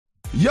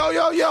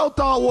Yo,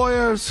 Thought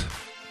Warriors.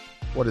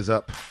 What is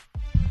up?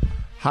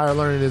 Higher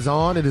Learning is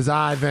on. It is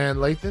I, Van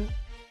Lathan.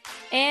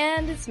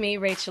 And it's me,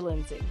 Rachel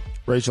Lindsay.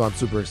 Rachel, I'm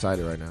super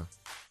excited right now.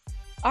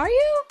 Are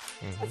you?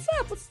 What's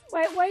up?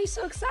 Why are you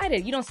so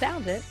excited? You don't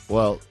sound it.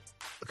 Well,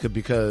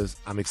 because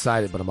I'm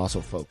excited, but I'm also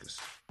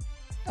focused.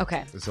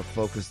 Okay. It's a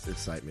focused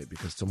excitement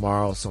because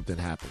tomorrow something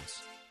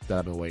happens that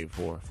I've been waiting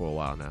for a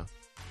while now.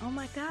 Oh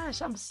my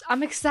gosh,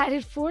 I'm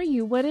excited for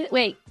you.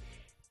 Wait.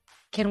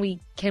 Can we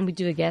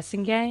do a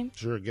guessing game?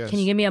 Sure, guess. Can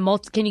you give me a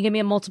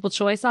multiple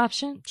choice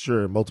option?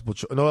 Sure, multiple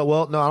choice. No, I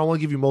don't want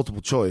to give you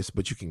multiple choice,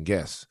 but you can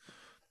guess.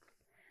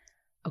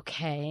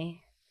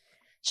 Okay.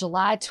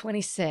 July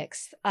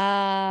 26th.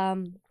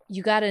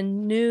 You got a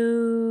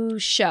new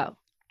show.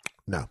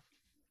 No.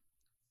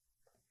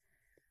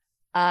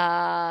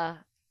 A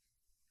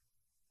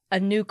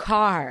new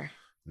car.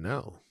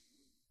 No.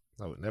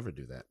 I would never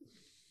do that.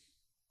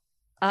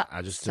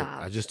 I just took.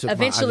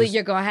 Eventually,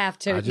 you're gonna have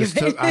to.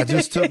 I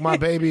just took my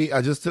baby.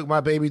 I just took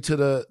my baby to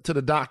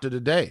the doctor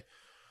today.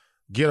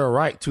 Get her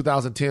right.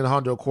 2010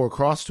 Honda Accord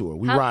Cross Tour.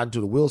 We ride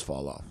until the wheels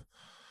fall off.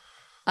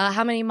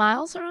 How many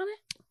miles are on it?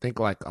 I think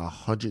like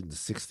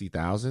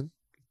 160,000.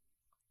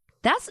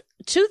 That's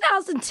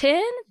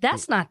 2010.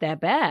 That's not that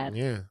bad.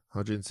 Yeah,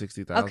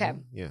 160,000. Okay.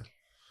 Yeah.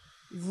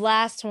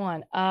 Last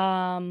one.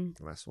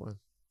 Last one.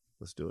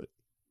 Let's do it.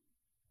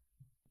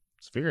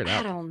 Let's figure it out.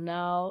 I don't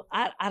know.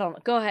 I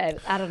don't. Go ahead.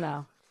 I don't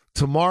know.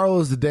 Tomorrow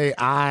is the day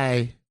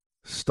I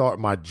start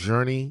my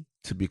journey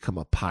to become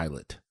a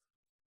pilot.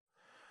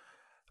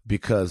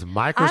 Because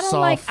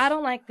Microsoft I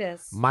don't like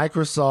this.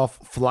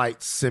 Microsoft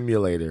Flight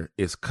Simulator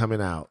is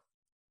coming out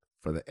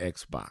for the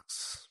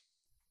Xbox.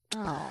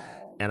 Oh.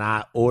 And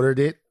I ordered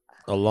it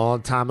a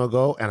long time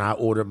ago, and I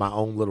ordered my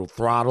own little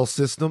throttle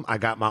system. I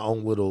got my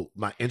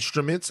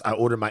instruments. I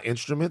ordered my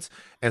instruments.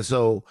 And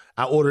so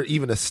I ordered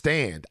even a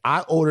stand.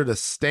 I ordered a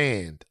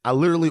stand. I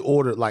literally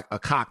ordered like a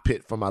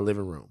cockpit for my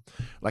living room,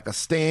 like a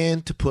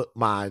stand to put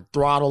my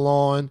throttle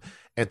on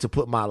and to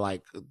put my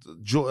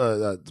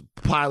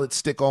pilot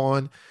stick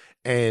on.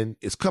 And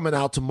it's coming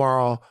out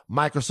tomorrow.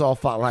 Microsoft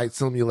Flight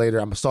Simulator.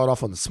 I'm going to start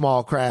off on the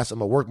small crash. I'm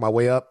going to work my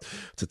way up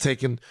to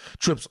taking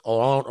trips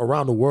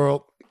around the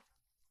world.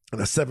 And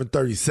a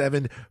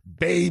 737,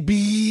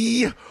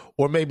 baby,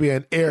 or maybe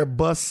an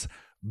Airbus,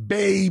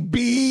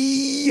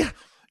 baby.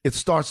 It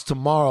starts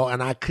tomorrow,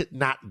 and I could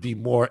not be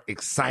more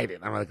excited.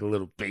 I'm like a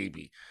little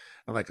baby.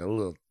 I'm like a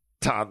little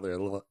toddler,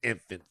 a little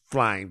infant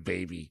flying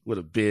baby with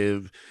a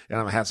bib, and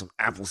I'm going to have some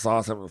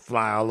applesauce. I'm going to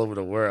fly all over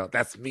the world.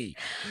 That's me.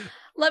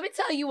 Let me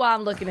tell you why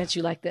I'm looking at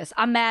you like this.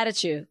 I'm mad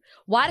at you.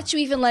 Why did you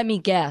even let me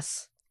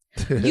guess?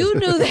 You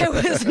knew there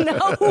was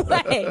no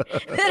way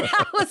that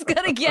I was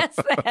going to guess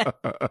that.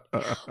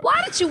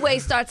 Why did you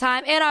waste our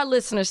time and our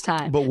listeners'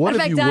 time? But what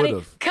if you would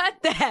have? Cut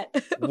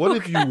that. What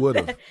if you would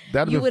have?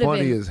 That'd have been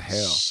funny as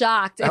hell.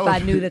 Shocked if I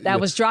knew that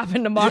was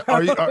dropping tomorrow.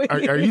 Are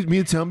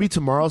you telling me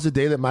tomorrow's the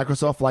day that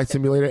Microsoft Flight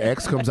Simulator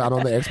X comes out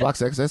on the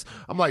Xbox XS?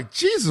 I'm like,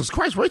 Jesus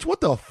Christ, Rach,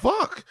 what the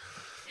fuck?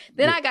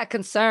 Then I got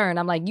concerned.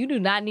 I'm like, you do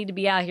not need to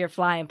be out here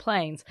flying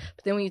planes.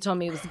 But then when you told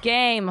me it was a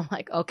game, I'm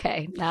like,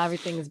 okay, now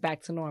everything is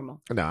back to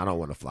normal. No, I don't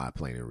want to fly a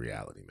plane in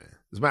reality, man.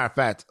 As a matter of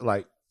fact,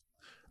 like,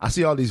 I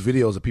see all these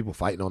videos of people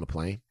fighting on the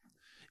plane.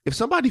 If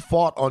somebody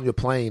fought on your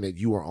plane that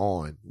you were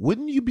on,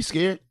 wouldn't you be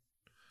scared?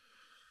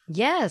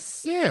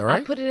 Yes. Yeah,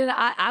 right? I put it in.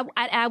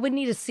 I would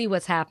need to see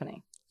what's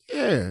happening.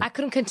 Yeah. I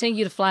couldn't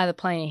continue to fly the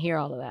plane and hear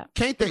all of that.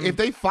 Can't they, if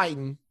they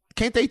fighting,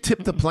 can't they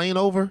tip the plane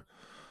over?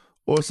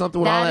 Or something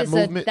with all that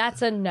movement?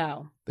 That's a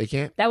no. They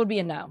can't? That would be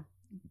a no.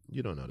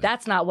 You don't know that.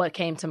 That's not what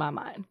came to my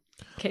mind.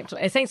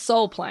 It ain't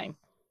Soul Plane.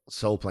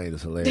 Soul Plane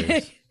is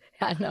hilarious.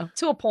 I know.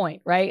 To a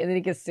point, right? And then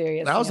it gets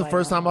serious. That was the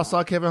first time I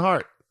saw Kevin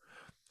Hart.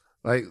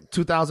 Like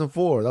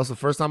 2004. That was the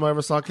first time I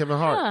ever saw Kevin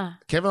Hart. Huh.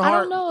 Kevin Hart. I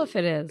don't know if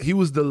it is. He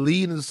was the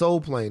lead in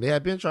Soul Plane. They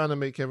had been trying to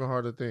make Kevin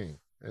Hart a thing.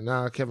 And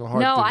now Kevin Hart.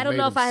 No, I don't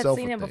know if I had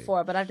seen him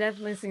before, but I've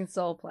definitely seen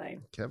Soul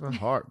Plane. Kevin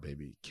Hart,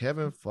 baby.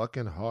 Kevin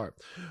fucking Hart.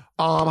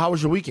 How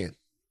was your weekend?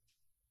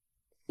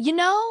 You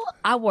know,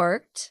 I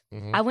worked.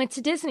 Mm-hmm. I went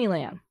to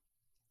Disneyland.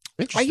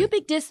 Interesting. Are you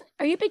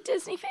a big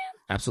Disney fan?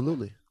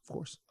 Absolutely, of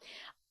course.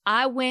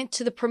 I went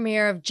to the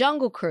premiere of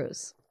Jungle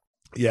Cruise.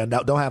 Yeah, now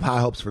don't have high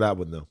hopes for that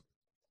one though.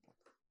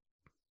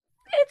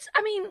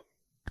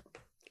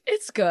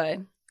 It's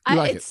good.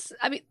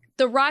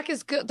 The Rock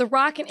is good. The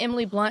Rock and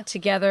Emily Blunt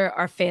together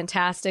are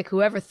fantastic.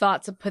 Whoever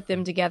thought to put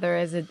them together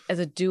as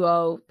a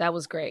duo, that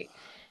was great.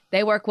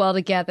 They work well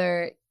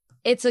together.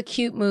 It's a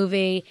cute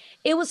movie.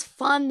 It was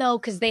fun though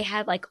because they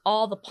had like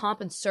all the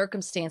pomp and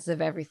circumstance of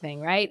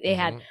everything, right? They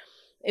had,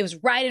 it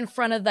was right in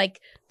front of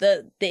like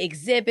the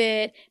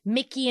exhibit.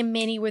 Mickey and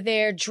Minnie were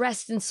there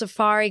dressed in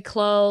safari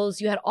clothes.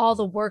 You had all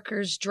the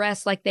workers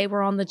dressed like they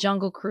were on the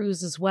Jungle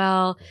Cruise as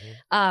well.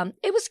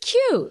 It was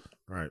cute.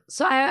 Right.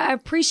 So I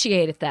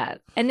appreciated that.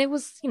 And it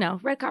was,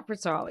 red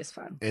carpets are always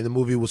fun. And the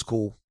movie was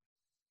cool.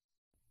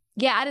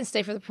 Yeah, I didn't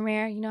stay for the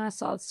premiere. You know, I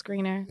saw the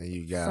screener. And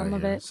you got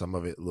some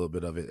of it, a little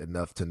bit of it,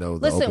 enough to know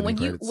the listen, opening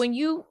credits.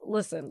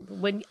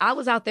 when I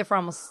was out there for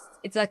almost,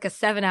 it's like a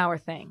 7-hour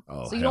thing.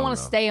 So you don't want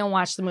to stay and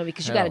watch the movie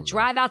because you got to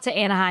drive out to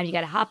Anaheim. You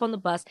got to hop on the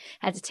bus,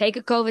 had to take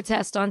a COVID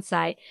test on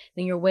site.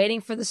 Then you're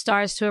waiting for the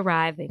stars to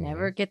arrive. They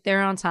never get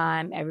there on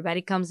time.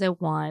 Everybody comes at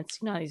once.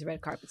 You know how these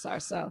red carpets are.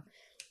 So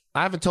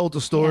I haven't told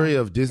the story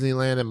of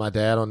Disneyland and my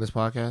dad on this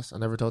podcast. I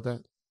never told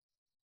that.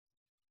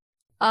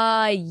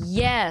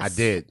 Yes. I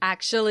did.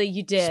 Actually,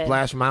 you did.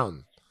 Splash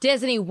Mountain.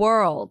 Disney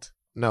World.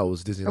 No, it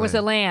was Disneyland. Or was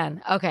it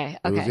Land? Okay.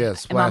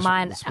 Splash, in my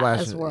mind,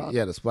 Splash World.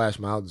 Yeah, the Splash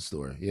Mountain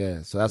story.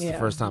 Yeah, so that's the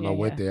first time I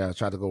went there. I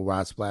tried to go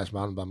ride Splash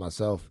Mountain by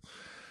myself.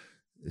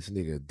 This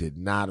nigga did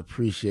not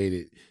appreciate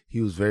it.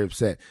 He was very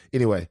upset.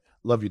 Anyway,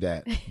 love you,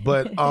 Dad.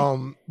 But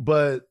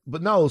but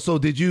no. So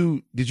did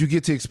you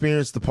get to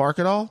experience the park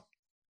at all?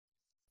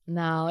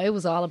 No, it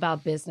was all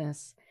about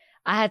business.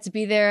 I had to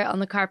be there on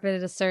the carpet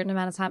at a certain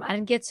amount of time. I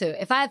didn't get to.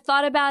 If I had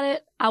thought about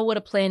it, I would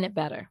have planned it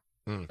better.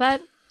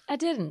 But I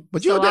didn't.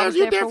 But you're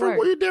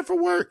there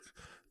for work.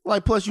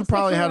 Like, plus you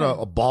probably had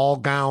a ball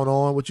gown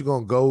on. What you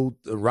gonna go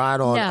ride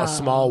on a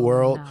small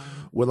world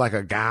with like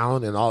a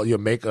gown and all your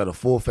makeup, a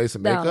full face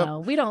of makeup? No,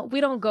 we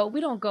don't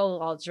go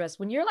all dressed.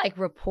 When you're like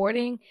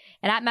reporting,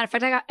 and matter of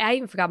fact, I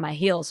even forgot my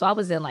heels, so I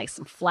was in like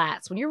some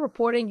flats. When you're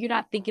reporting, you're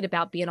not thinking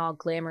about being all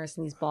glamorous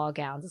in these ball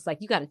gowns. It's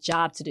like you got a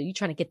job to do. You're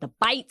trying to get the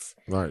bites.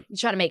 Right. You're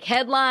trying to make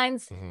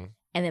headlines and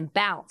then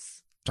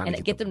bounce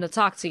and get them to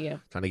talk to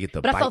you. Trying to get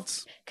the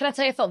bites. Can I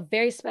tell you, I felt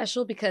very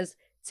special because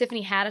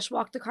Tiffany Haddish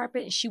walked the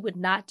carpet and she would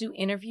not do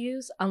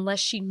interviews unless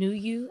she knew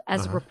you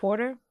as a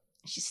reporter.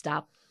 She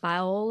stopped by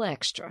old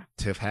extra.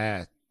 Tiff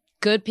had.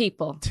 Good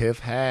people. Tiff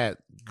had.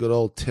 Good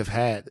old Tiff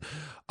had.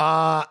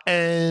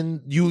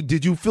 And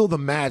did you feel the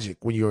magic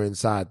when you were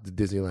inside the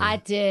Disneyland? I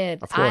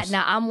did. Of course.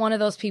 Now, I'm one of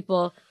those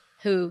people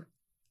who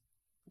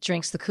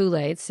drinks the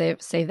Kool-Aid.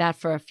 Save that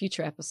for a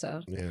future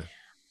episode. Yeah.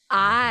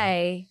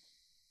 I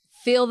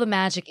feel the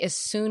magic as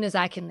soon as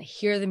I can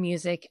hear the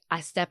music. I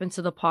step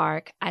into the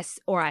park, I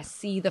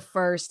see the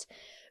first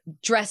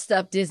dressed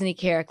up Disney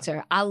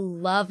character. I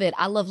love it.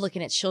 I love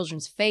looking at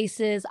children's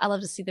faces. I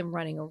love to see them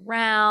running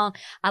around.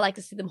 I like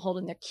to see them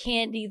holding their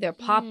candy, their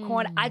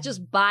popcorn. I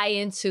just buy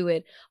into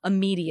it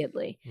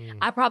immediately.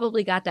 I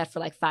probably got that for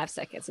like 5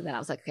 seconds, and then I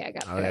was like, okay, I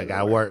got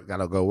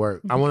gotta go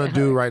work. I want to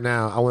do right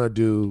now. I want to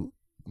do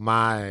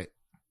my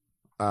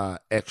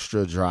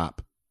extra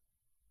drop.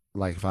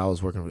 Like if I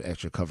was working with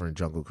Extra covering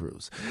Jungle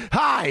Cruise.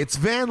 Hi, it's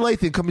Van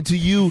Lathan coming to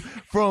you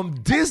from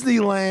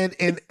Disneyland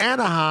in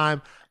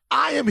Anaheim.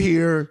 I am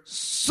here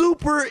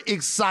super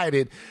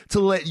excited to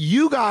let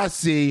you guys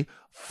see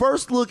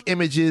first look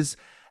images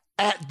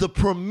at the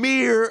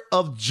premiere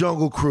of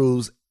Jungle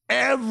Cruise.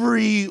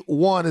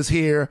 Everyone is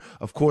here.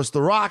 Of course,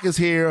 The Rock is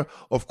here.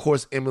 Of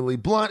course, Emily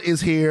Blunt is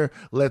here.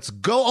 Let's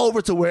go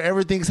over to where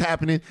everything's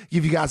happening.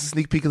 Give you guys a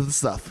sneak peek of the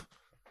stuff.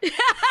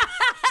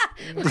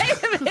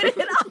 Wait a minute,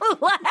 I'll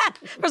laugh.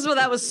 First of all,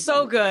 that was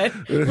so good.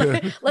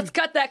 Let's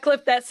cut that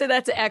clip, send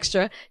that to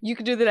Extra. You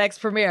can do the next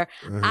premiere.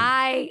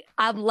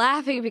 I'm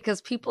laughing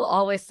because people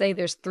always say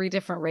there's 3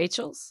 different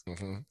Rachels.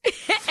 And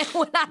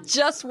when I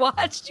just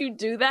watched you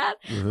do that,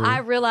 I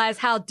realized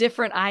how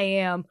different I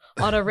am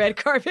on a red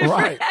carpet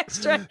for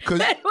Extra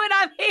than when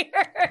I'm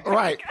here.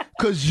 Right.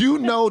 Because you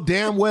know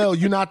damn well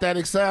you're not that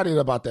excited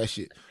about that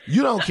shit.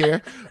 You don't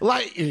care.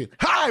 Like,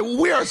 hi,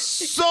 we are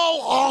so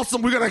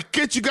awesome. We're going to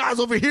get you guys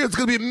over here. It's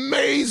going to be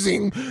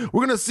amazing.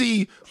 We're going to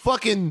see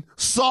fucking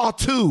Saw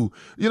 2.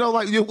 You know,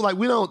 you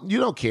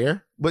don't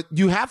care. But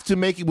you have to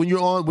make it when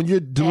you're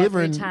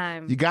delivering. Every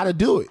time. You got to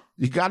do it.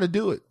 You got to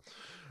do it.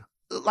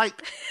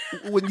 Like,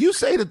 when you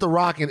say that The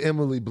Rock and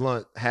Emily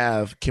Blunt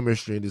have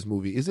chemistry in this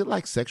movie, is it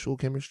like sexual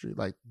chemistry?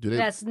 Like, do they?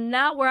 That's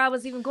not where I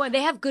was even going.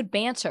 They have good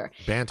banter.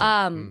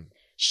 Banter.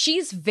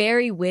 She's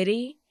very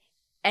witty.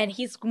 And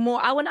he's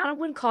more, I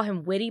wouldn't call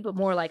him witty, but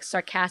more like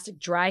sarcastic,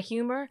 dry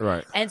humor.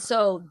 Right. And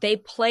so they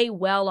play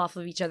well off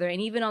of each other.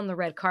 And even on the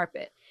red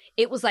carpet,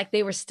 it was like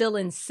they were still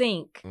in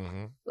sync,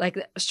 like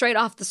straight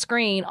off the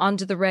screen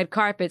onto the red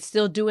carpet,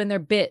 still doing their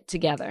bit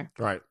together.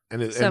 Right.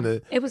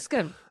 It was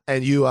good.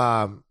 And you,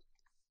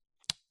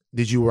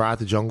 did you ride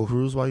the Jungle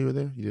Cruise while you were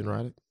there? You didn't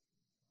ride it?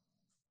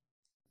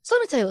 So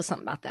let me tell you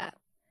something about that.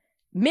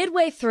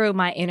 Midway through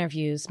my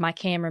interviews, my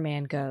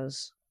cameraman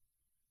goes,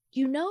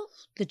 you know,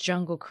 the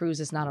Jungle Cruise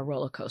is not a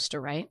roller coaster,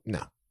 right?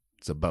 No,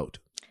 it's a boat.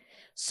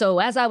 So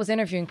as I was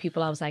interviewing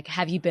people, I was like,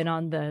 have you been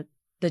on the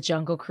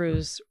Jungle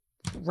Cruise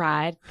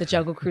ride, the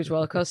Jungle Cruise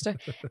roller coaster?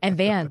 And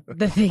Van,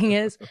 the thing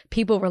is,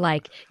 people were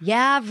like,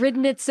 yeah, I've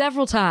ridden it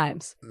several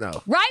times.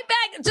 No. Right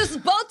back,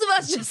 just both of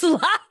us just loud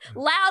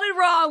and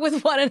wrong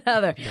with one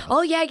another. No.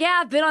 Oh, yeah,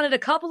 I've been on it a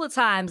couple of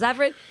times. I've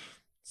ridden.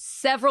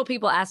 Several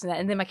people asked me that,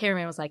 and then my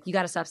cameraman was like, you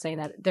got to stop saying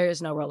that. There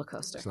is no roller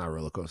coaster. It's not a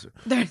roller coaster.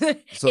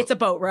 It's a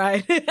boat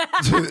ride.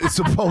 It's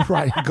a boat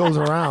ride. It goes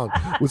around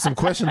with some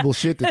questionable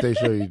shit that they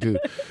show you too.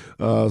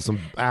 Some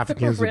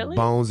Africans with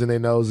bones in their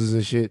noses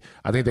and shit.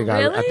 I think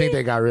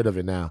they got rid of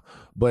it now.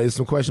 But it's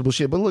some questionable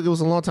shit. But look, it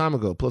was a long time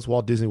ago. Plus,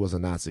 Walt Disney was a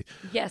Nazi.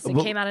 Yes, it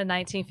came out in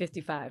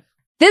 1955.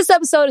 This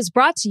episode is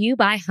brought to you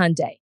by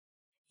Hyundai.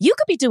 You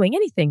could be doing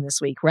anything this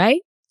week,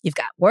 right? You've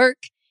got work,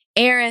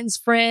 errands,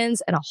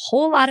 friends, and a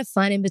whole lot of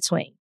fun in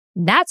between.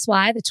 That's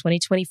why the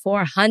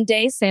 2024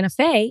 Hyundai Santa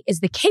Fe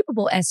is the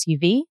capable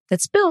SUV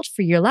that's built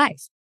for your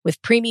life.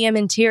 With premium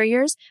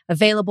interiors,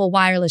 available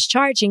wireless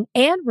charging,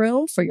 and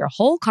room for your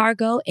whole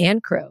cargo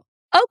and crew.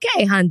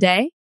 Okay,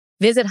 Hyundai.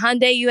 Visit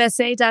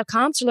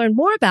HyundaiUSA.com to learn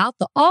more about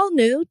the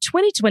all-new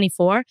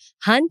 2024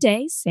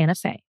 Hyundai Santa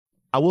Fe.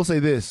 I will say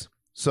this.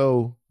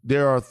 So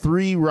there are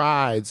 3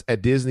 rides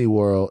at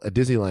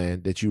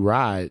Disneyland that you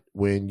ride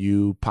when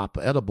you pop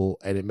an edible,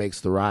 and it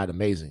makes the ride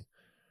amazing.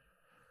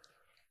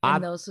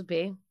 And those would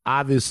be?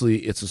 Obviously,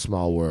 It's a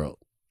Small World.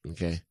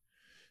 Okay.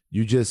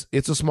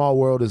 It's a Small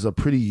World is a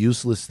pretty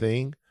useless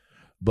thing,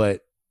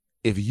 but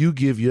if you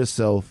give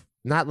yourself,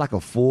 not like a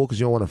full, because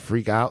you don't want to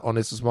freak out on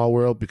It's a Small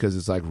World because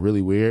it's like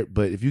really weird,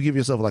 but if you give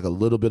yourself like a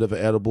little bit of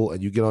an edible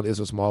and you get on It's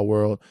a Small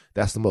World,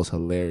 that's the most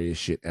hilarious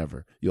shit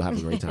ever. You'll have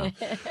a great time.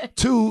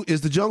 2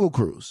 is the Jungle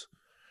Cruise.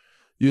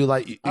 You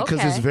like,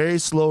 because it's a very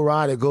slow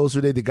ride. It goes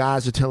through there. The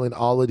guys are telling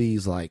all of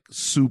these like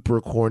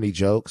super corny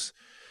jokes.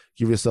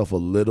 Give yourself a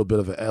little bit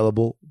of an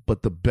edible,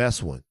 but the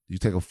best one, you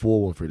take a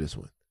full one for this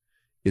one,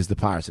 is the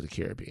Pirates of the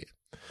Caribbean.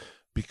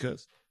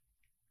 Because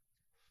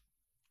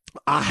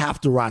I have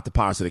to ride the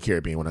Pirates of the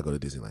Caribbean when I go to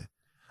Disneyland.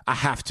 I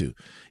have to.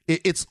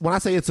 It's when I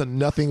say it's a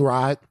nothing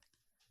ride,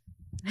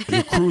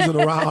 you're cruising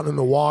around in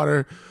the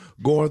water,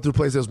 going through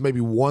places, there's maybe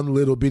one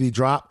little bitty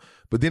drop,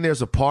 but then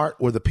there's a part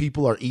where the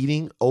people are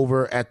eating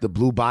over at the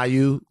Blue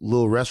Bayou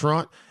little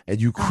restaurant, and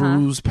you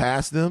cruise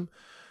past them,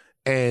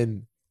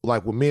 and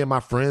like when me and my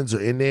friends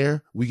are in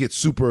there, we get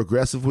super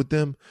aggressive with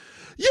them.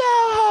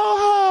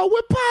 Yo,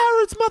 we're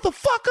pirates,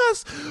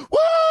 motherfuckers.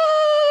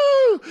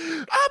 Woo!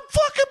 I'm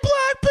fucking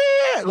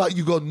Blackbeard. Like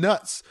you go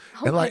nuts.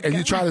 And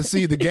you try to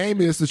see, the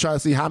game is to try to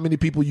see how many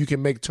people you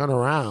can make turn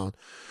around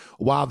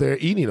while they're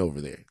eating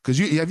over there. Because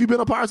have you been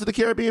on Pirates of the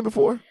Caribbean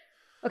before?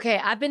 Okay,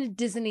 I've been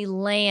to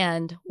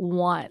Disneyland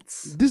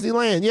once.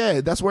 Disneyland,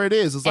 yeah, that's where it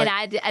is. It's like,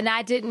 and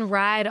I didn't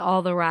ride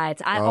all the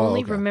rides. I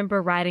only remember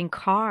riding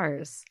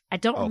Cars. I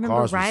don't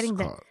remember riding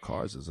that.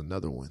 Cars is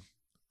another one.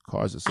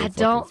 Cars is so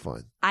fucking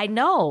fun. I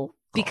know,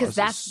 because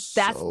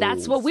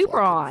that's what we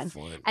were on.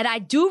 Fun. And I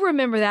do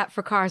remember that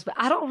for Cars, but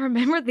I don't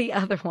remember the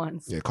other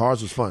ones. Yeah,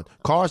 Cars was fun.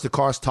 The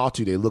Cars taught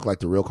you they look like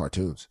the real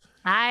cartoons.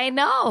 I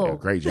know. Yeah,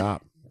 great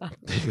job.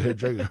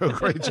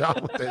 Great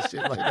job with that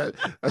shit. Like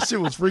that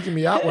shit was freaking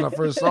me out when I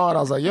first saw it.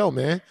 I was like, yo,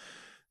 man,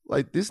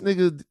 like this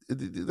nigga,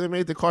 they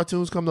made the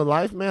cartoons come to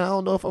life, man. I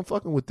don't know if I'm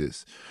fucking with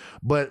this.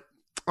 But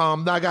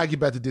now I gotta get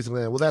back to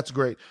Disneyland. Well, that's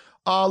great.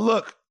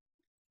 Look,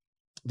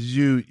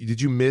 did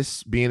you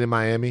miss being in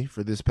Miami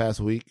for this past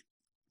weekend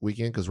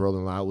because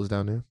Rolling Loud was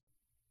down there?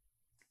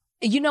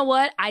 You know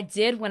what? I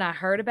did when I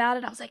heard about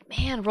it. I was like,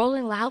 man,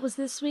 Rolling Loud was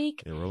this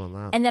week? Yeah, Rolling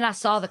Loud. And then I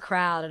saw the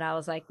crowd and I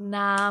was like,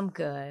 nah, I'm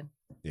good.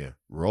 Yeah,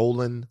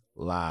 Rolling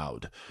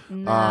Loud.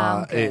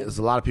 Okay. There's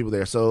a lot of people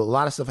there. So a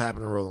lot of stuff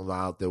happened in Rolling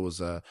Loud. There was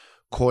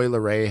Coi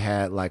Leray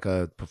had like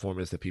a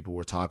performance that people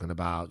were talking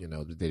about. You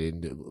know, they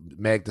didn't.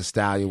 Meg Thee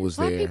Stallion was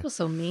there. Why are people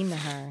so mean to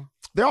her?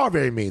 They are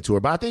very mean to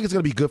her, but I think it's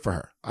going to be good for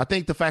her. I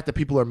think the fact that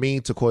people are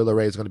mean to Coi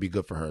Leray is going to be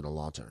good for her in the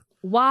long term.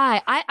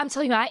 Why? I'm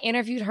telling you, I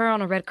interviewed her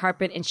on a red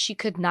carpet and she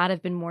could not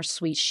have been more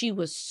sweet. She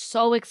was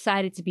so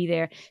excited to be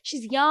there.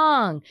 She's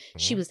young. Mm-hmm.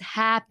 She was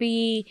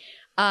happy.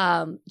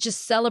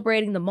 Just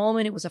celebrating the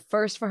moment. It was a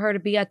first for her to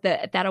be at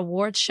that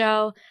award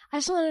show. I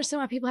just don't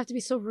understand why people have to be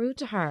so rude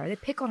to her. They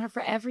pick on her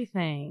for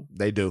everything.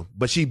 They do.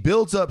 But she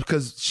builds up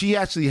because she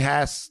actually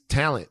has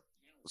talent.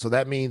 So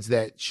that means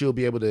that she'll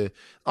be able to,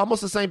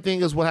 almost the same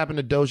thing as what happened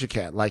to Doja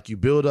Cat. Like you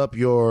build up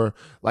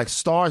like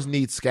stars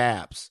need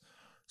scabs.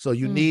 So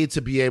you need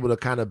to be able to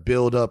kind of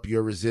build up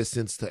your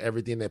resistance to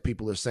everything that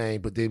people are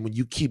saying. But then when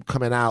you keep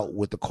coming out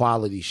with the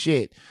quality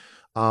shit,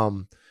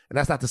 and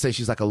that's not to say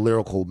she's like a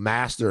lyrical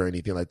master or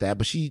anything like that,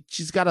 but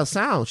she's got a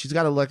sound. She's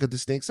got a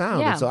distinct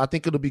sound. Yeah. And so I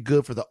think it'll be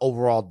good for the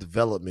overall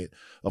development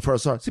of her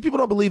song. See, people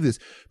don't believe this.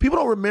 People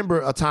don't remember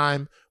a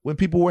time when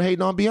people were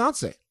hating on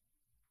Beyonce.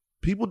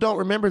 People don't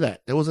remember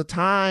that. There was a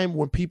time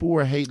when people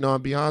were hating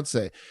on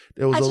Beyonce.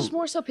 Just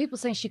more so people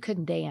saying she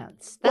couldn't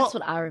dance. That's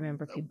what I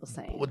remember people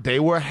saying. They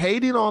were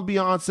hating on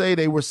Beyonce.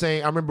 They were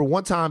saying, I remember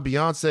one time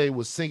Beyonce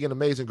was singing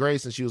Amazing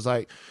Grace and she was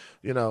like,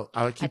 you know,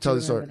 I keep telling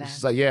the story.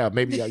 She's like, yeah,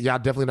 maybe y'all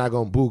definitely not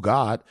going to boo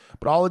God.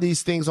 But all of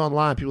these things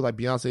online, people like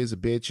Beyonce is a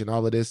bitch and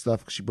all of this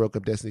stuff. She broke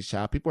up Destiny's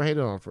Child. People were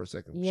hating on her for a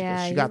second.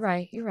 Yeah, you're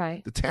right. You're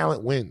right. The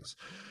talent wins.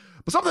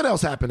 But something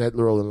else happened at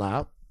Rolling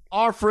Loud.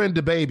 Our friend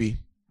DaBaby,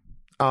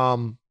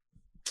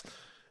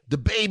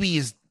 DaBaby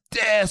is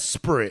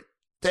desperate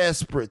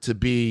to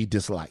be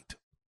disliked.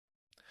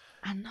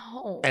 I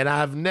know. And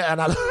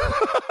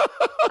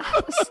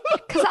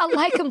because I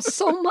like him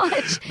so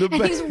much,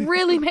 and he's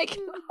really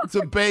making.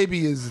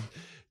 DaBaby is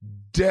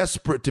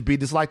desperate to be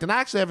disliked, and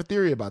I actually have a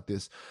theory about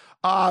this.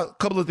 A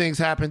couple of things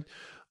happened.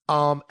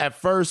 At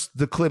first,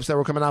 the clips that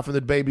were coming out from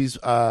DaBaby's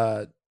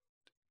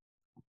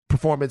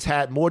performance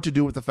had more to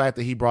do with the fact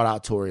that he brought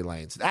out Tory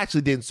Lanez. It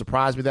actually didn't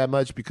surprise me that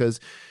much because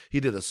he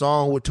did a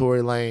song with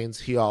Tory Lanez.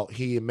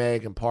 He and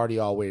Meg and Party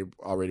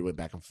already went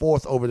back and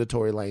forth over the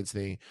Tory Lanez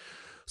thing.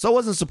 So I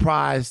wasn't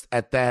surprised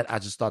at that. I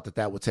just thought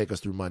that would take us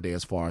through Monday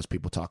as far as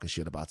people talking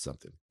shit about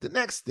something. The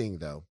next thing,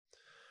 though,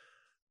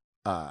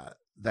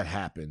 that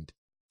happened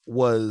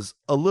was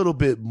a little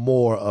bit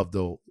more of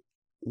the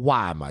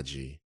why, my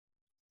G.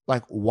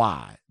 Like,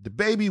 why?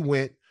 DaBaby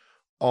went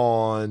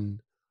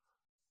on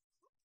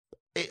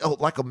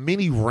like a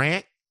mini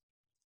rant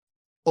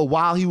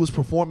while he was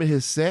performing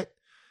his set.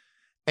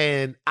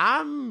 And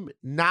I'm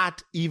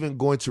not even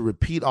going to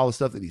repeat all the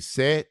stuff that he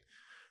said.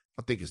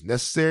 I think it's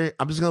necessary.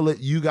 I'm just going to let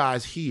you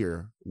guys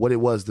hear what it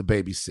was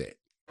DaBaby said.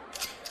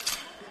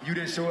 You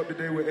didn't show up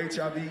today with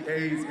HIV,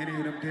 AIDS, any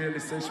of them deadly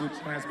sexually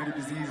transmitted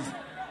diseases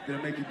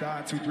that'll make you die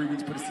in 2-3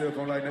 weeks. Put a cell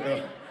phone light in the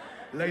air.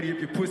 Lady, if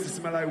your pussy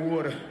smell like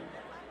water,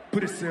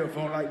 put a cell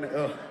phone light in the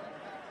air.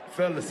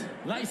 Fellas.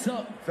 Lights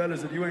up.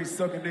 Fellas, if you ain't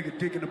sucking nigga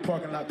dick in the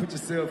parking lot, put your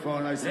cell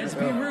phone lights in the air. Let's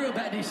be real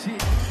about this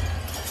shit.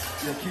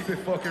 Yeah, keep it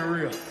fucking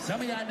real.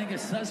 Some of y'all niggas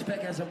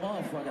suspect as a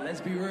motherfucker.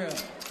 Let's be real.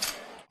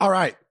 All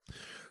right.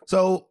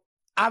 So,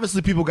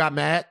 obviously people got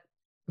mad.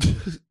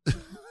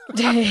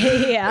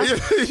 Yeah.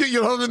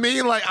 You know what I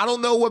mean? Like, I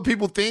don't know what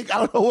people think. I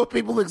don't know what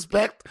people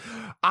expect.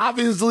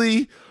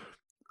 Obviously,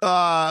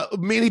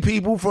 many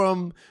people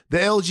from the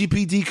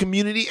LGBT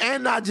community,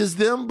 and not just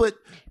them, but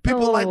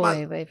people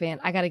Wait,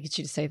 Van. I got to get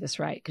you to say this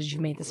right because you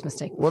made this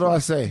mistake before. What do I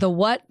say? The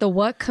what? The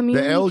what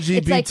community?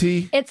 The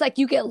LGBT. It's like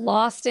you get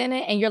lost in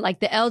it and you're like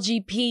the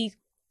LGBT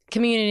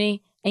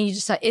community and you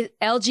just say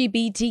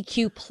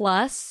LGBTQ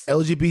plus.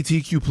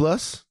 LGBTQ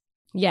plus?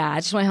 Yeah, I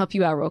just want to help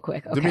you out real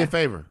quick. Okay. Do me a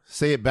favor.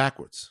 Say it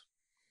backwards.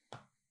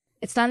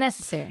 It's not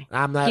necessary.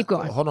 I'm not. Keep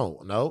going. Hold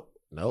on.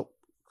 No.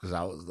 Because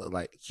I was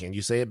like, can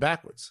you say it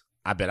backwards?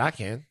 I bet I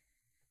can.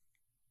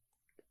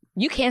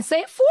 You can't say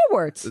it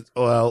forwards.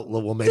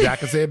 Well, maybe I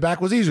can say it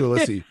backwards easier.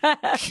 Let's see.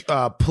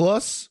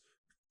 Plus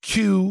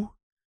Q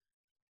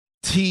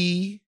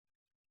T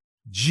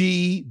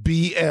G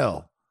B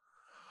L.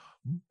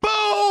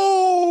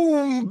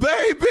 Boom,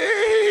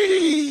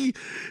 baby.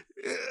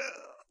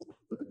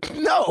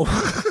 No.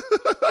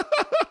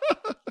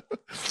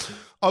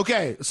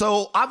 Okay,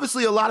 so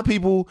obviously a lot of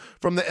people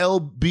from the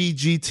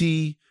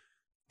LGBT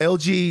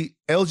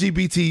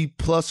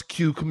plus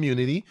Q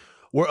community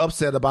were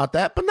upset about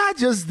that, but not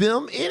just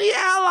them. Any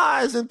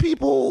allies and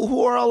people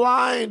who are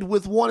aligned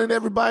with wanting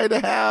everybody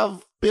to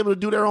be able to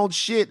do their own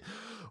shit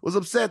was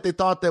upset. They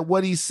thought that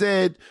what he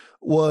said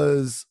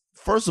was,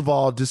 first of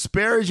all,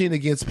 disparaging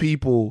against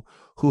people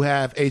who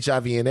have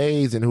HIV and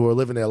AIDS and who are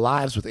living their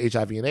lives with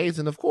HIV and AIDS,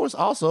 and of course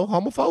also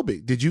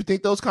homophobic. Did you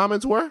think those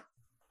comments were?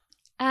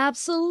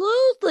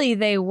 Absolutely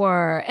they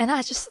were. And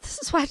this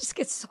is why I just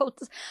get so,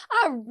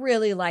 I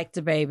really like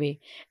DaBaby.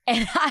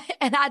 And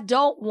I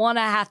don't want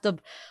to have to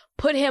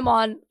put him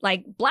on,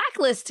 like,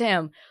 blacklist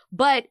him,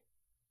 but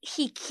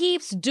he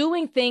keeps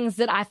doing things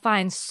that I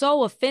find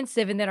so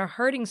offensive and that are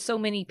hurting so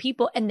many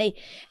people. And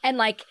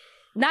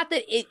not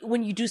that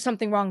when you do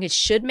something wrong, it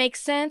should make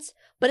sense,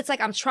 but it's like,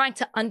 I'm trying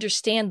to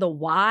understand the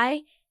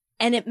why.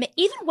 And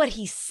even what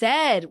he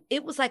said,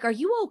 it was like, are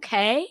you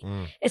okay?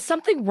 Is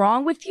something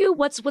wrong with you?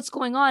 What's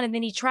going on? And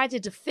then he tried to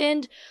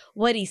defend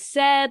what he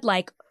said,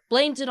 like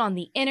blamed it on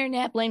the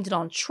internet, blamed it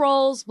on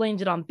trolls,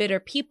 blamed it on bitter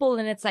people.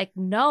 And it's like,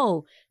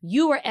 no,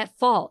 you were at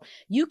fault.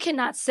 You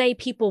cannot say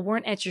people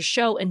weren't at your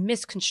show and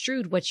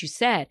misconstrued what you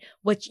said.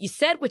 What you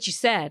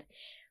said.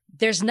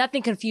 There's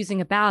nothing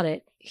confusing about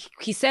it.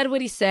 He said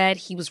what he said.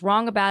 He was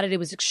wrong about it. It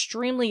was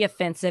extremely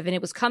offensive. And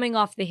it was coming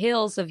off the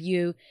heels of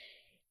you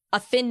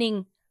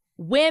offending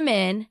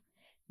women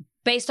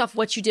based off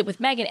what you did with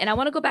Megan. And I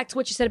want to go back to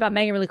what you said about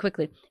Megan really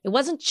quickly. It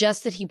wasn't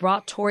just that he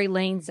brought Tory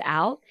Lanez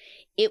out.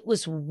 It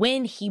was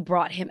when he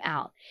brought him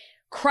out.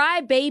 Cry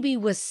Baby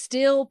was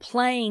still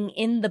playing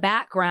in the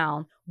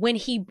background when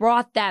he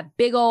brought that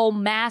big old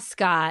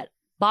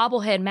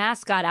bobblehead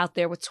mascot out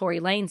there with Tory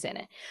Lanez in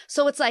it.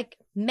 So it's like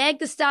Meg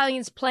Thee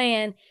Stallion's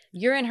playing,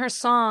 you're in her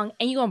song,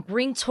 and you're going to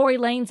bring Tory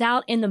Lanez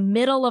out in the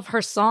middle of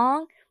her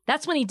song?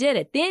 That's when he did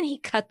it. Then he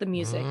cut the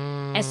music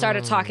and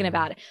started talking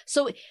about it.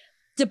 So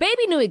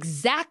DaBaby knew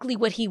exactly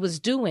what he was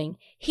doing.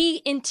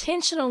 He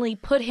intentionally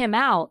put him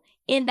out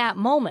in that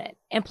moment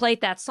and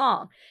played that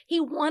song. He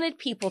wanted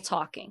people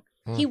talking.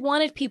 He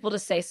wanted people to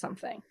say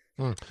something.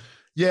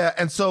 Yeah,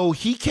 and so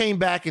he came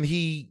back and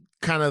he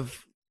kind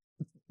of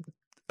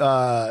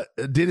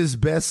did his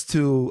best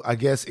to, I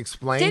guess,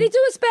 explain. Did he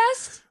do his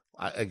best?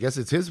 I guess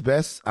it's his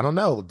best. I don't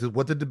know.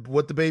 What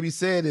DaBaby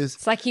said is...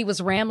 It's like he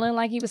was rambling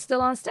like he was still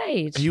on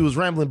stage. He was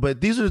rambling, but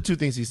these are the two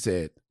things he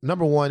said.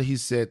 Number one, he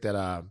said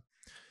that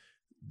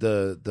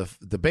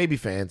the baby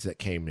fans that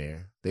came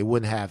there, they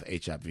wouldn't have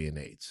HIV and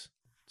AIDS.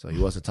 So he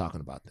wasn't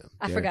talking about them.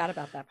 I forgot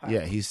about that part.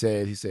 Yeah, he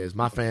says,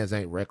 my fans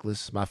ain't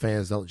reckless. My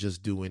fans don't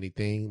just do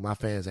anything. My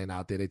fans ain't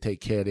out there. They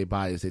take care of their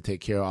bodies. They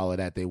take care of all of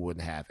that. They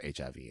wouldn't have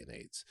HIV and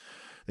AIDS.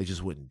 They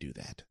just wouldn't do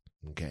that.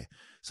 Okay.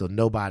 So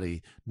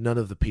none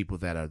of the people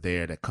that are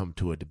there that come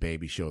to a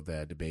DaBaby show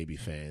that are DaBaby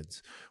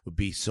fans would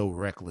be so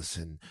reckless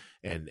and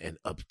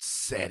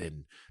upset,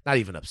 and not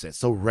even upset,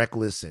 so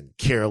reckless and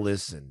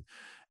careless and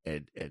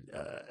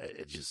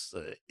just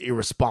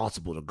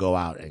irresponsible to go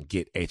out and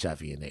get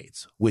HIV and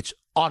AIDS, which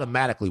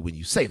automatically, when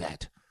you say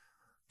that,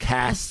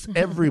 casts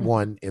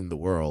everyone in the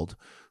world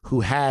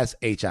who has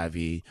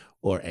HIV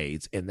or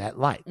AIDS in that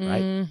light,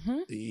 right? Mm-hmm.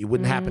 It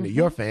wouldn't happen to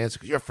your fans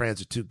because your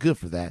fans are too good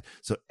for that.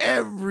 So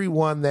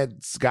everyone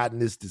that's gotten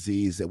this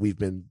disease that we've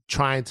been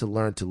trying to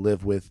learn to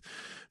live with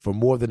for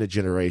more than a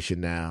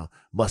generation now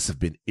must have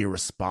been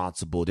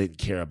irresponsible, didn't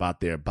care about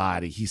their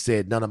body. He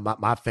said, none of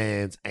my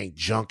fans ain't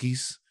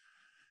junkies,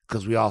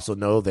 because we also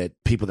know that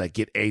people that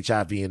get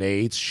HIV and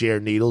AIDS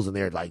share needles and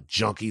they're like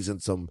junkies in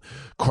some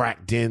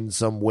crack den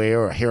somewhere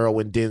or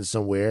heroin den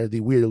somewhere.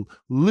 We're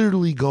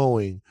literally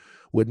going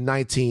with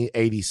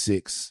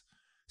 1986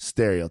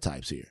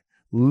 stereotypes here.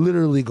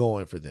 Literally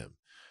going for them.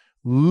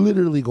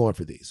 Literally going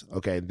for these.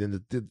 Okay. And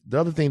then the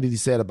other thing that he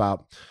said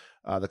about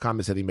the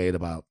comments that he made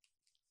about,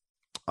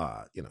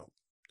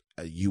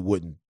 you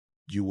wouldn't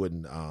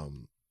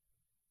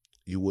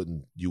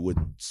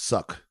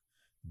suck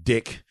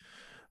dick.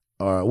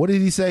 What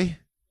did he say?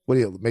 Let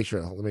me make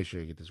sure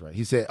I get this right.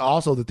 He said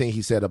also the thing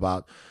he said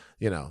about,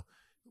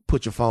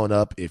 put your phone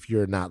up if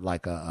you're not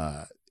like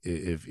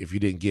if you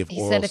didn't give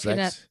oral sex. He said if you're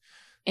not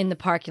in the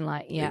parking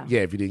lot, yeah. Yeah,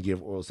 if you didn't give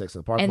oral sex in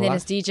the parking lot. And then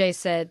as DJ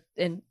said,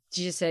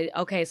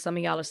 okay, some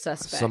of y'all are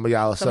suspect. Some of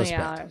y'all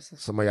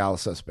are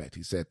suspect.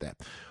 He said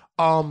that.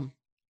 And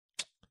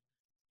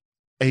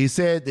he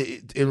said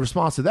that in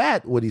response to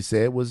that, what he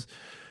said was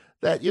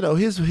that,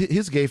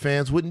 his gay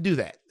fans wouldn't do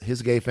that.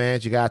 His gay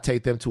fans, you got to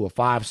take them to a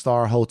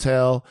 5-star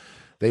hotel.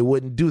 They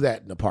wouldn't do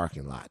that in the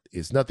parking lot.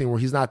 It's nothing where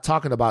he's not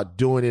talking about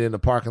doing it in the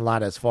parking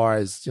lot as far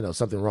as,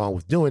 something wrong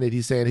with doing it.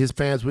 He's saying his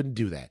fans wouldn't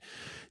do that.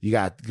 You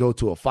got to go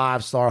to a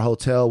 5-star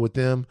hotel with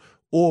them,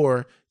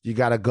 or you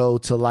got to go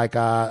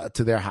to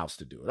to their house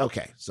to do it.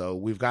 Okay. So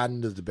we've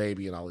gotten to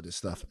DaBaby and all of this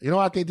stuff. You know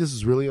what I think this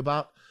is really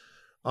about?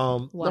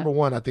 Number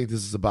one, I think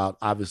this is about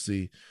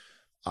obviously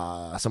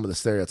some of the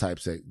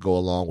stereotypes that go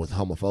along with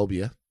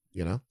homophobia,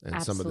 and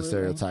Absolutely. Some of the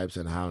stereotypes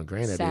and how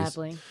ingrained it is.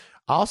 Sadly.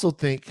 I also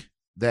think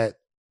that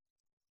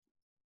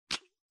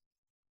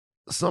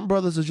some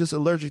brothers are just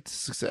allergic to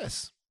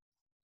success.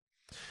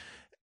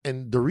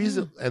 And the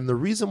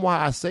reason why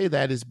I say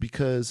that is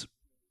because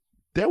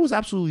there was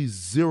absolutely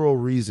zero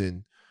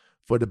reason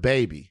for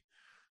DaBaby,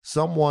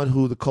 someone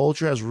who the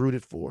culture has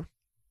rooted for,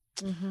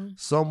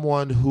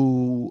 someone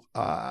who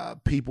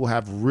people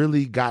have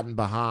really gotten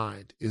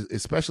behind,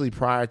 especially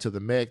prior to the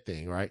Meg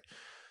thing, right?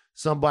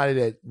 Somebody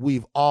that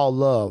we've all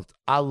loved.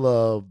 I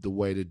loved the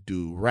way the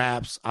dude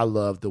raps. I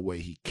loved the way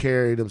he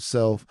carried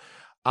himself.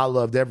 I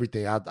loved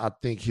everything. I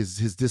think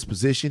his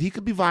disposition, he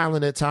could be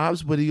violent at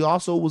times, but he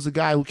also was a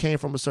guy who came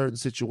from a certain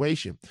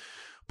situation.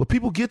 But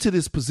people get to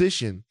this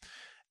position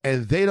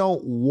and they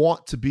don't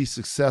want to be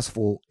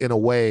successful in a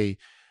way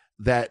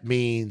that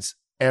means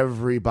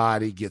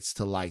everybody gets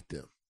to like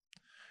them.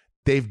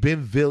 They've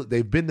been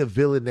the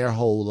villain their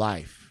whole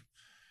life.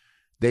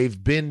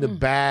 They've been the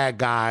bad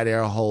guy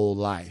their whole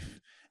life.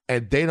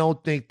 And they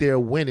don't think they're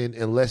winning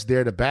unless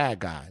they're the bad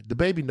guy.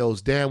 DaBaby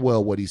knows damn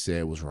well what he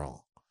said was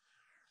wrong.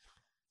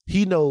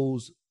 He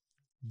knows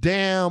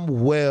damn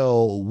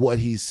well what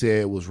he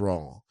said was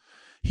wrong.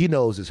 He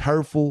knows it's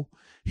hurtful.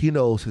 He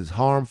knows it's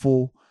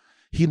harmful.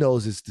 He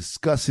knows it's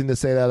disgusting to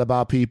say that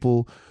about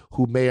people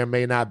who may or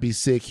may not be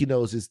sick. He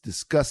knows it's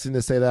disgusting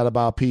to say that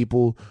about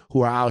people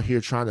who are out here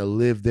trying to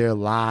live their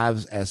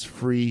lives as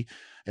free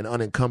and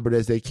unencumbered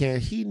as they can.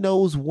 He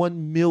knows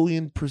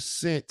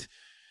 1,000,000%.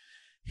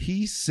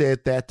 He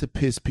said that to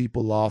piss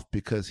people off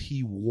because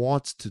he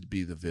wants to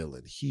be the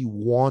villain. He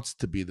wants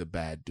to be the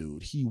bad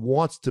dude. He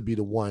wants to be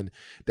the one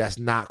that's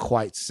not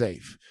quite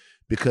safe,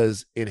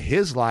 because in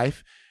his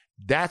life,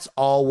 that's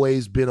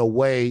always been a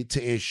way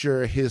to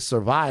ensure his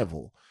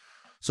survival.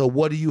 So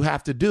what do you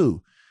have to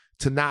do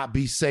to not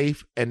be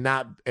safe and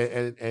not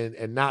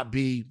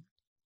be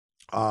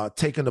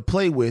taken to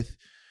play with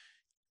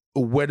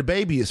where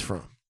DaBaby is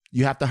from?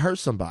 You have to hurt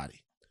somebody.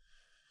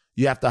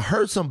 You have to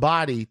hurt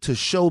somebody to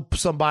show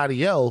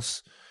somebody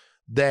else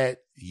that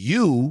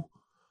you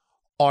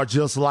are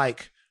just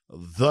like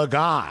the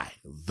guy,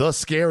 the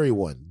scary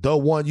one, the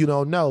one you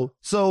don't know.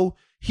 So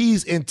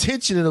he's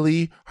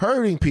intentionally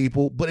hurting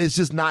people, but it's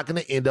just not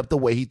going to end up the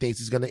way he thinks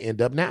he's going to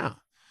end up now.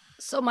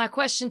 So my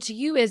question to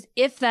you is,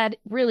 if that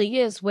really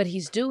is what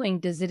he's doing,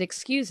 does it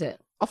excuse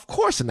it? Of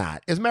course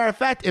not. As a matter of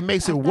fact, it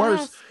makes it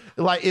worse.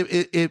 Like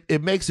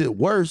it makes it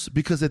worse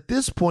because at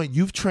this point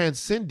you've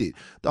transcended.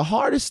 The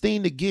hardest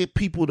thing to get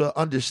people to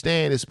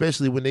understand,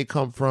 especially when they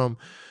come from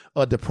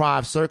a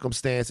deprived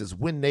circumstance, is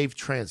when they've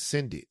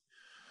transcended.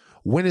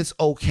 When it's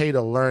okay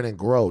to learn and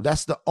grow.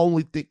 That's the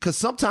only thing. Because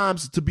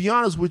sometimes, to be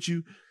honest with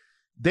you,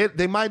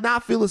 they might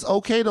not feel it's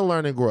okay to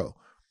learn and grow.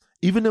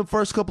 Even in the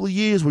first couple of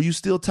years where you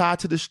still tied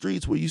to the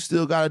streets, where you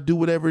still got to do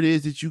whatever it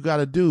is that you got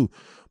to do.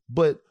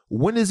 But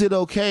when is it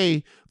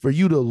okay for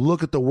you to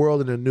look at the world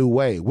in a new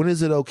way? When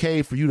is it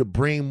okay for you to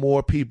bring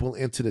more people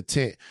into the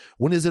tent?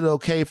 When is it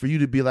okay for you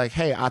to be like,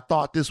 hey, I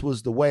thought this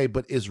was the way,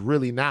 but it's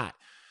really not?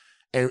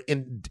 And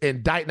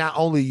indict not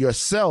only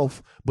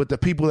yourself, but the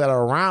people that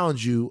are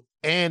around you,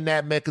 and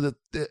that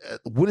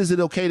when is it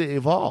okay to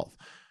evolve?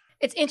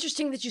 It's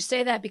interesting that you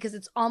say that, because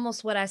it's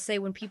almost what I say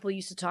when people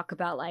used to talk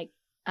about like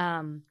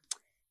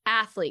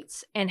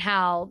athletes and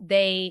how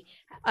they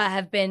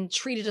have been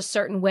treated a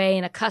certain way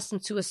and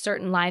accustomed to a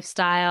certain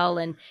lifestyle,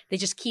 and they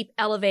just keep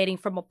elevating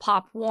from a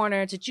Pop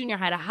Warner to junior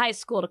high to high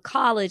school to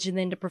college and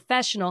then to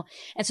professional.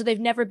 And so they've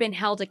never been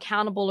held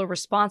accountable or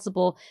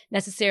responsible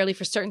necessarily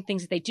for certain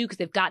things that they do, because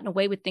they've gotten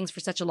away with things for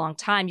such a long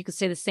time. You could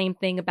say the same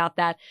thing about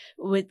that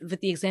with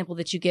the example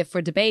that you give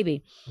for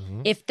DaBaby.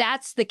 Mm-hmm. If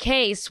that's the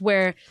case,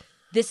 where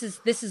this is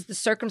the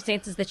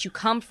circumstances that you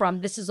come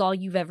from, this is all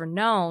you've ever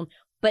known,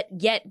 but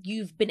yet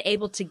you've been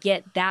able to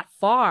get that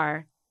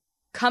far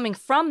coming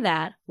from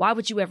that, why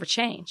would you ever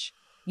change?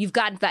 You've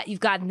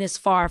gotten this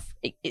far.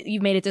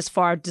 You've made it this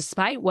far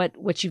despite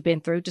what you've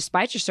been through,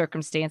 despite your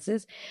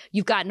circumstances.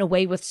 You've gotten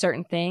away with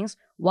certain things.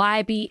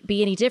 Why be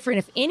any different?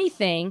 If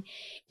anything,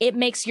 it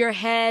makes your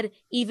head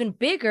even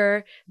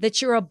bigger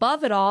that you're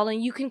above it all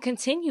and you can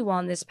continue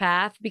on this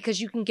path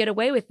because you can get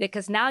away with it,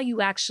 because now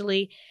you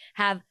actually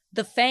have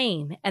the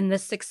fame and the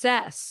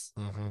success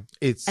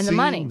the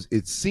money.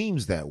 It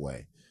seems that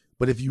way.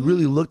 But if you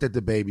really looked at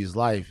DaBaby's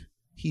life,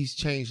 he's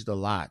changed a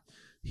lot.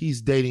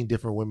 He's dating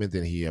different women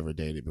than he ever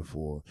dated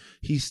before.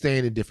 He's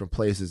staying in different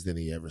places than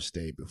he ever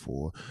stayed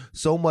before.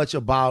 So much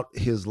about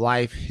his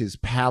life, his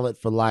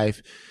palette for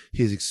life,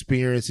 his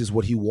experiences,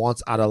 what he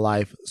wants out of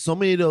life. So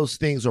many of those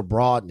things are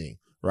broadening,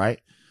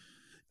 right?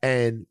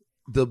 And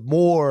the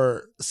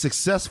more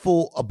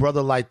successful a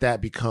brother like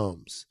that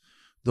becomes,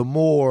 the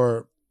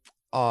more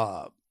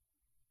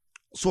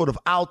sort of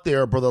out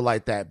there a brother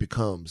like that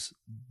becomes,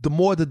 the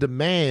more the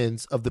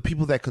demands of the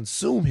people that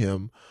consume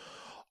him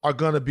are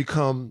going to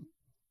become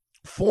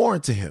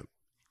foreign to him,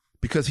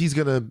 because he's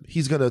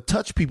gonna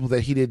touch people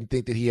that he didn't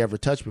think that he ever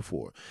touched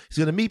before. He's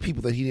gonna meet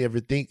people that he never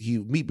think he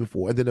would meet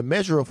before. And then the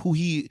measure of who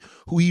he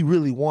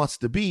really wants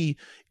to be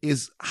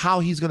is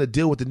how he's gonna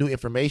deal with the new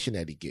information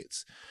that he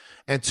gets.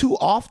 And too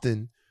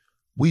often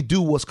we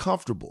do what's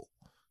comfortable.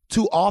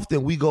 Too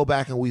often we go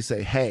back and we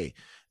say, hey,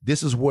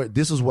 this is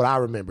what I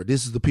remember.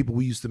 This is the people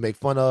we used to make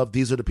fun of.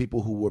 These are the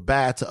people who were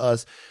bad to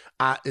us.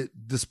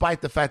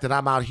 Despite the fact that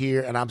I'm out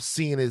here and I'm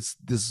seeing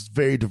this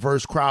very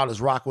diverse crowd is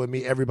rocking with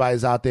me,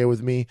 everybody's out there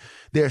with me.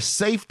 There's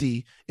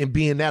safety in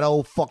being that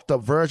old fucked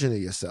up version of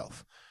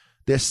yourself.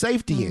 There's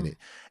safety in it.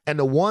 And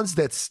the ones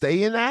that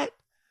stay in that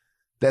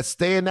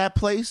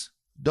place,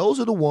 those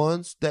are the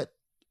ones that,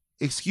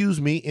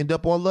 end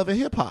up on Love and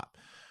Hip Hop.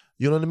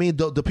 You know what I mean?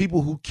 The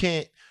people who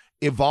can't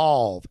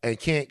evolve and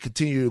can't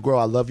continue to grow.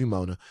 I love you,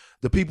 Mona.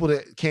 The people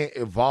that can't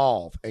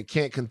evolve and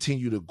can't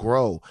continue to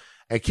grow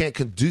and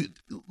can't do,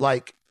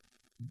 like,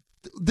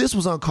 this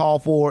was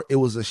uncalled for. It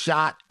was a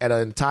shot at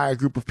an entire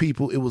group of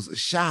people. It was a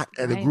shot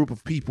at a group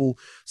of people,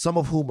 some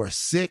of whom are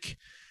sick.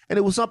 And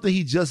it was something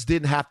he just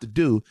didn't have to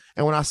do.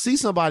 And when I see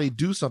somebody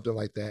do something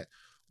like that,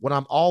 what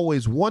I'm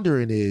always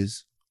wondering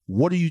is,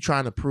 what are you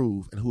trying to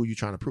prove and who are you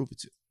trying to prove it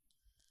to?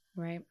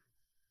 Right.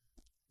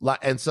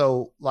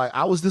 So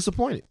I was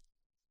disappointed.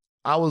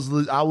 I was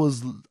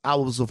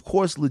of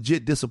course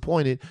legit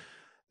disappointed,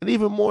 and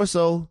even more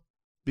so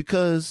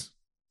because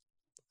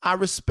I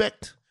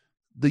respect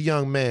the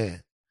young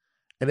man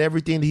and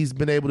everything that he's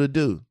been able to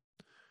do.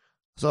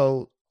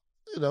 So,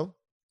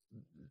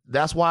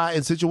 that's why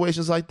in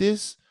situations like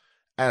this,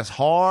 as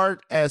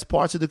hard as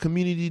parts of the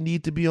community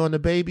need to be on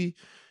DaBaby,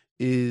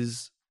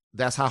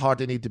 that's how hard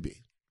they need to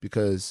be,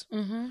 because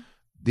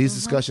these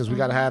discussions we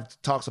got to have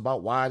talks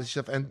about why this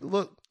stuff. And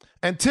look,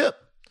 and Tip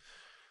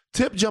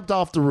jumped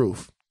off the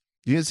roof.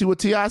 You didn't see what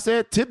T.I.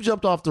 said? Tip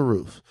jumped off the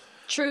roof.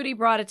 Trudy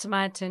brought it to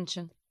my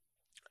attention.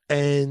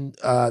 And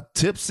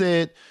Tip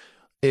said,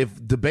 if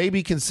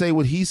DaBaby can say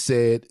what he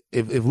said,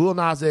 if Lil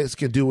Nas X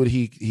can do what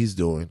he's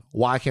doing,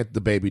 why can't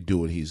DaBaby do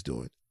what he's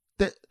doing?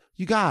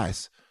 You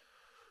guys,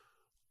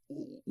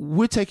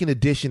 we're taking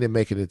addition and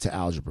making it to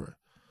algebra.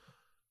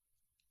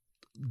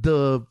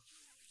 Don't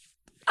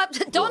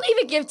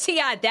even give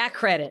T.I. that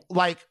credit.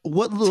 Like,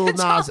 what Lil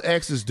Nas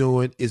X is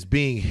doing is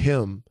being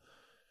him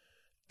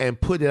and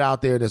put it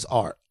out there in his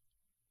art.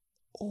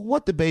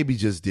 What DaBaby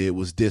just did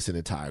was diss an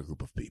entire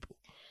group of people.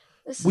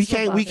 We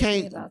can't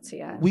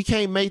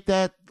make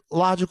that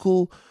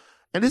logical.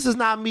 And this is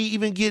not me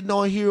even getting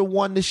on here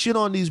wanting to shit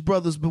on these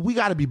brothers, but we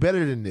got to be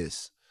better than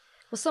this.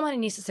 Well, somebody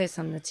needs to say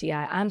something to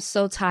T.I. I'm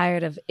so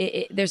tired of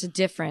it. There's a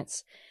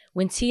difference.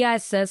 When T.I.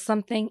 says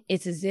something,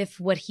 it's as if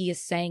what he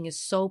is saying is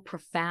so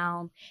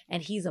profound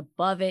and he's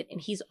above it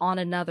and he's on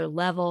another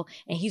level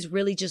and he's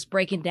really just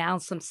breaking down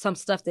some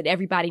stuff that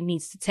everybody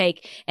needs to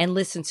take and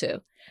listen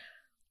to.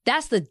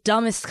 That's the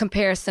dumbest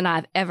comparison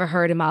I've ever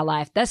heard in my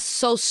life. That's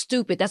so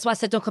stupid. That's why I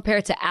said don't compare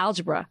it to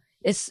algebra.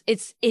 It's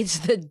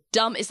the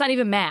dumb. It's not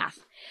even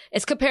math.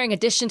 It's comparing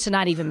addition to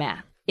not even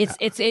math.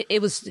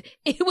 It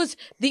was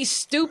the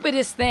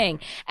stupidest thing,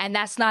 and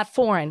that's not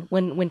foreign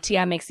when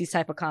T.I. makes these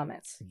type of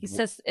comments. He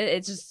says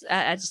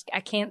I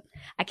can't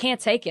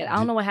take it. I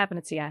don't know what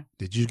happened to T.I.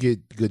 Did you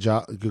get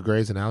good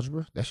grades in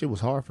algebra? That shit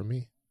was hard for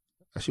me.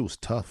 That shit was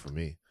tough for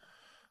me.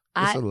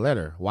 It's a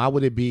letter. Why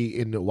would it be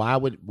in the? Why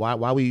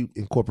we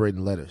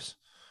incorporating letters?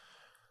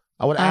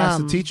 I would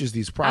ask the teachers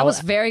these problems.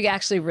 I was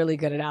actually really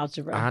good at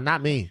algebra.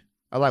 Not me.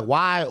 I'm like,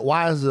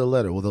 why is it a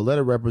letter? Well, the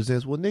letter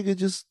represents. Well, nigga,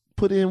 just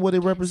put in what it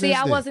represents.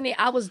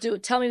 See,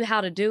 tell me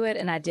how to do it,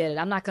 and I did it.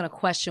 I'm not going to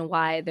question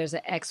why there's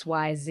an X,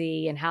 Y,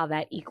 Z, and how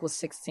that equals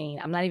 16.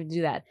 I'm not even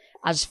do that.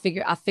 I'll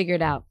figure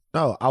it out.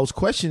 No, I was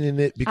questioning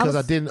it because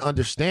I didn't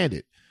understand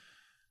it.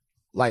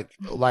 Like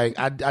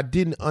I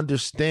didn't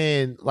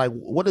understand, like,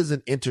 what is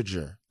an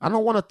integer? I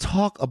don't want to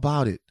talk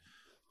about it.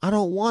 I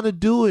don't want to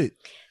do it.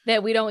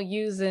 That we don't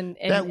use in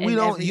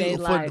everyday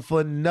life.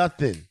 For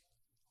nothing.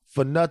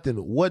 For nothing.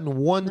 Wasn't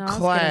one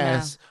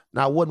class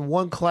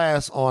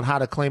on how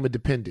to claim a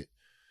dependent,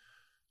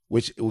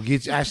 which will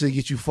actually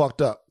get you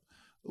fucked up.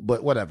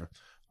 But whatever.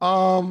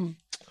 Oh,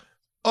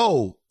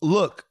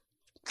 look.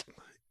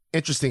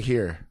 Interesting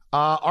here.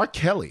 R.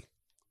 Kelly.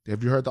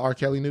 Have you heard the R.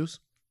 Kelly news?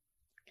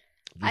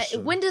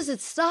 When does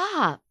it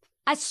stop?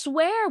 I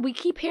swear we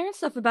keep hearing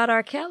stuff about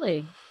R.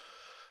 Kelly.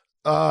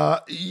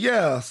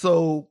 Yeah,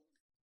 so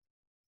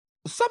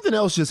something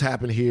else just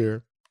happened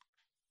here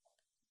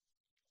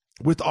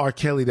with R.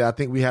 Kelly that I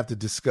think we have to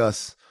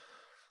discuss.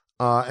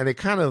 And it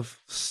kind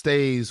of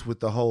stays with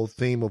the whole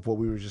theme of what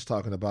we were just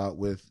talking about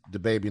with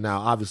DaBaby. Now,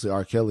 obviously,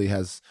 R. Kelly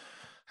has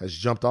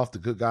jumped off the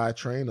good guy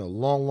train a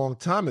long, long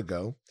time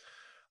ago.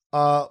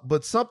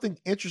 But something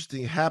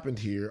interesting happened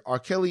here. R.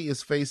 Kelly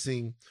is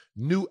facing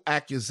new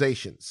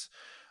accusations.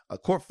 A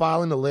court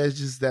filing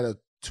alleges that a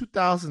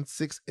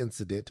 2006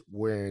 incident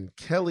wherein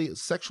Kelly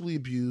sexually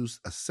abused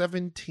a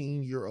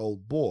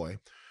 17-year-old boy,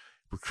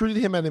 recruited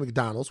him at a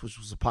McDonald's, which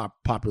was a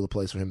popular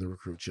place for him to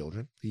recruit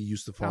children. He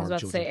used to farm children. I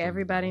was about to say,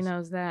 everybody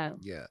knows that.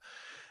 Yeah.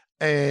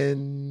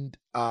 And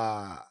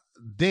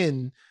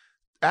then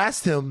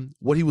asked him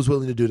what he was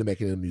willing to do to make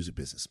it in the music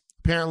business.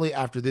 Apparently,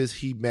 after this,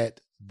 he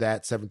met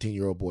that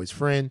 17-year-old boy's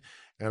friend,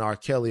 and R.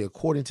 Kelly,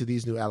 according to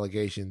these new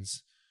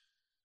allegations,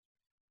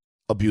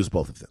 abused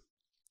both of them.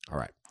 All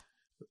right.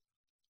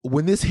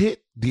 When this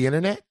hit the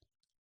internet,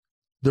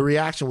 the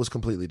reaction was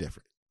completely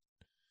different.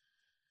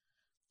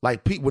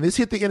 Like, when this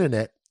hit the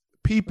internet,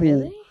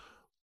 people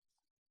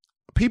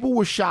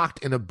were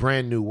shocked in a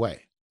brand new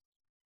way.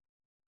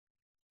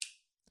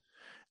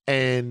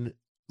 And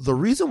the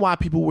reason why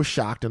people were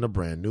shocked in a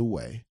brand new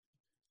way,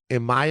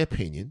 in my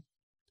opinion,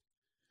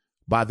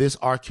 by this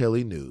R.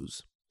 Kelly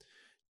news,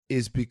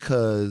 is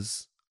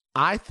because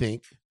I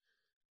think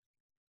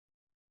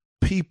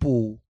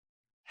people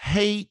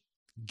hate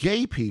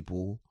gay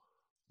people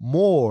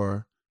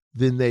more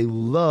than they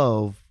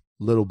love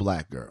little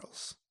black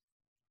girls.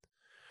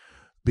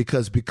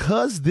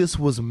 Because this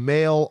was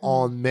male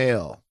on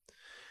male,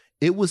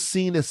 it was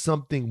seen as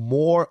something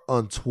more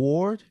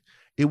untoward.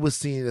 It was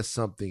seen as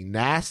something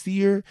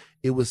nastier.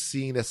 It was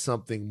seen as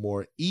something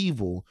more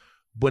evil.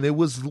 But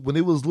when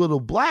it was little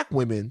black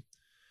women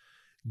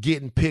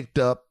getting picked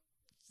up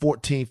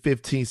 14,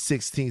 15,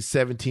 16,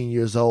 17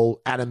 years old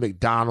at a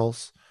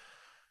McDonald's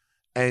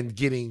and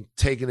getting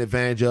taken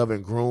advantage of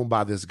and groomed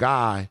by this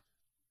guy,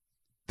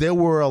 there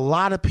were a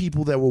lot of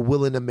people that were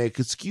willing to make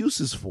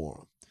excuses for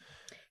him.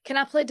 Can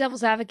I play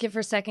devil's advocate for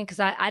a second? Because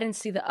I didn't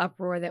see the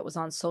uproar that was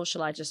on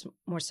social. I just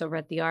more so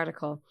read the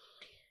article.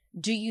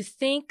 Do you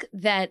think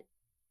that,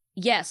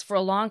 yes, for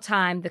a long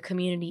time, the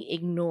community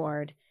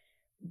ignored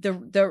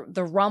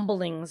the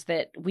rumblings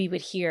that we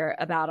would hear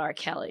about R.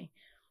 Kelly?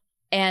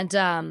 And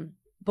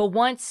but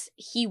once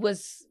he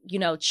was,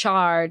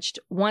 charged,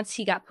 once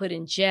he got put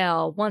in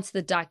jail, once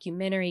the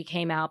documentary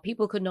came out,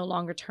 people could no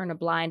longer turn a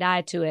blind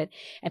eye to it.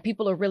 And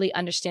people are really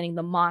understanding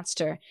the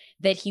monster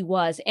that he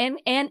was and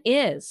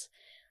is.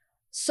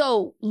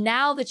 So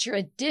now that you're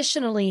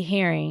additionally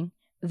hearing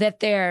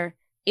that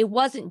it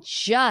wasn't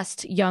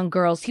just young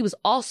girls, he was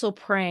also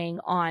preying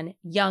on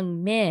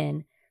young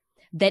men,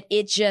 that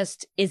it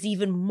just is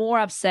even more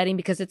upsetting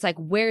because it's like,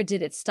 where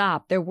did it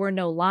stop? There were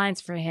no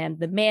lines for him.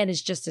 The man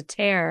is just a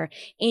terror.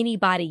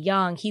 Anybody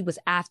young, he was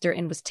after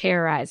and was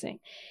terrorizing.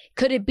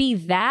 Could it be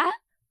that?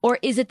 Or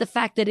is it the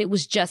fact that it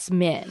was just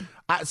men?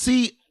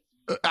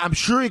 I'm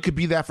sure it could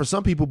be that for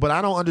some people, but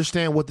I don't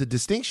understand what the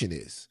distinction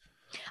is.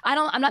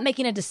 I'm not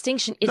making a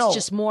distinction. It's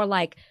just more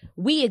like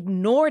we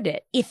ignored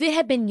it. If it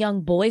had been young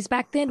boys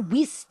back then,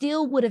 we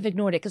still would have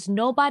ignored it because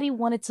nobody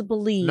wanted to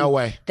believe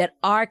that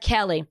R.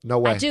 Kelly. No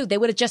way. I do. They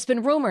would have just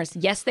been rumors.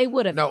 Yes, they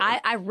would have. No.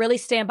 I really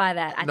stand by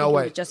that. I think it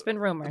would have just been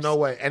rumors. No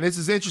way. And this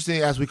is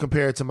interesting as we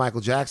compare it to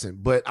Michael Jackson.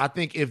 But I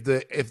think if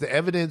the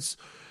evidence...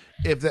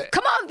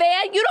 Come on,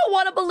 Van, you don't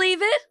want to believe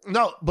it.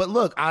 No, but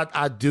look,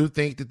 I do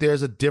think that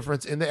there's a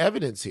difference in the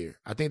evidence here.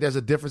 I think there's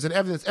a difference in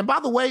evidence. And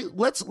by the way,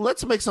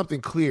 let's make something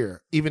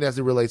clear, even as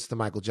it relates to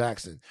Michael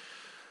Jackson.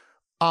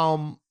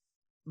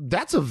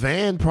 That's a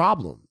Van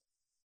problem.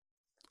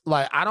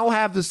 Like, I don't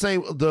have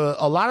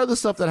a lot of the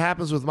stuff that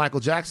happens with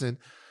Michael Jackson,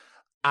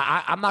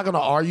 I'm not going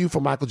to argue for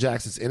Michael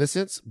Jackson's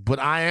innocence, but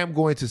I am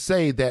going to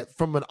say that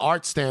from an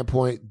art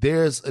standpoint,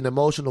 there's an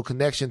emotional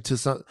connection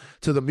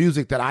to the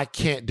music that I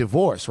can't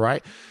divorce,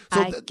 right?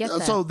 So I get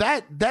that. So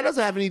that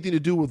doesn't have anything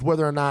to do with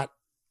whether or not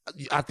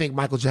I think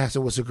Michael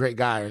Jackson was a great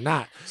guy or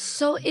not.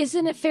 So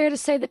isn't it fair to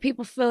say that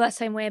people feel that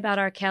same way about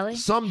R. Kelly?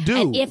 Some do.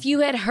 And if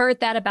you had heard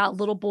that about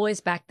little boys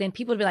back then,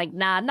 people would be like,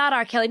 nah, not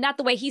R. Kelly, not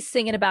the way he's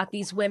singing about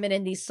these women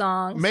in these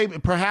songs. Maybe,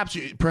 perhaps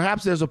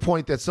there's a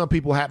point that some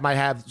people might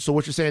have. So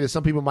what you're saying is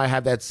some people might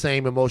have that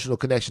same emotional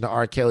connection to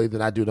R. Kelly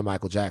than I do to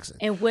Michael Jackson.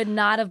 And would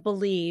not have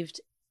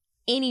believed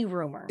any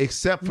rumor,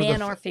 except for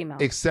man or female.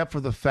 Except for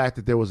the fact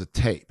that there was a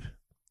tape.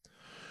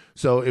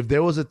 So if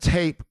there was a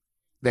tape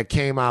that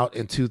came out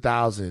in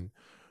 2000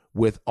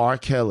 with R.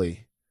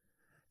 Kelly,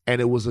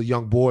 and it was a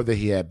young boy that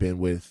he had been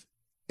with,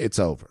 it's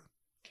over.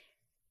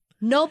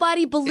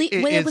 Nobody believed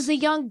when it was a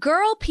young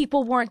girl.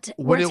 People weren't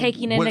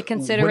taking into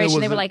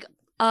consideration. They were like,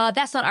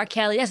 "That's not R.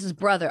 Kelly. That's his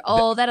brother."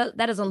 Oh, that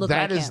doesn't look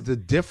like him. That is the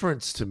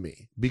difference to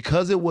me,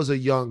 because it was a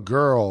young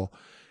girl,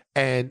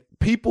 and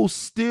people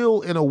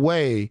still, in a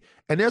way,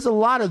 and there's a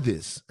lot of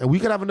this, and we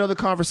could have another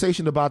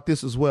conversation about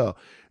this as well.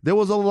 There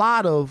was a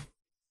lot of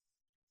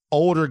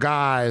older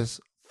guys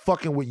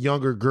fucking with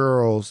younger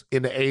girls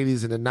in the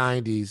 80s and the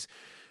 90s.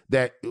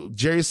 That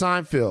Jerry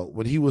Seinfeld,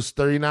 when he was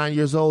 39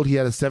 years old, he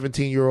had a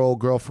 17-year-old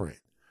girlfriend.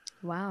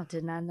 Wow,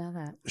 did not know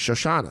that.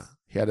 Shoshana,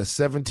 he had a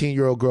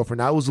 17-year-old girlfriend.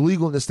 Now, it was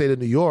legal in the state of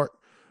New York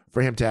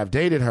for him to have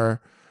dated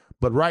her,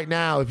 but right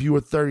now, if you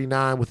were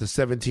 39 with a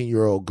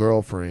 17-year-old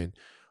girlfriend,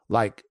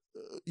 like,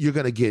 you're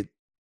gonna get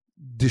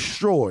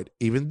destroyed.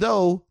 Even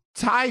though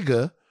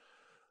Tyga,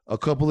 a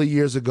couple of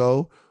years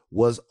ago,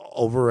 was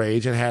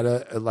overage and had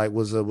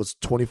was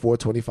 24,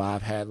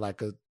 25, had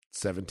like a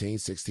 17,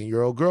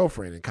 16-year-old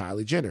girlfriend, and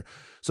Kylie Jenner.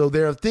 So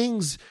there are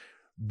things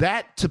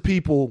that, to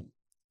people,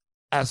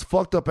 as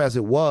fucked up as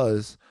it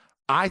was,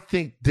 I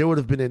think there would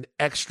have been an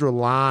extra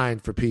line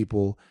for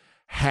people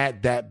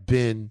had that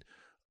been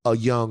a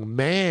young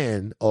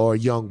man or a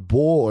young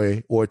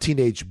boy or a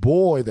teenage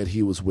boy that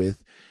he was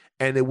with,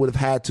 and it would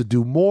have had to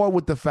do more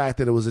with the fact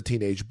that it was a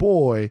teenage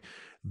boy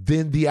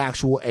than the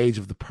actual age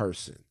of the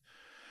person.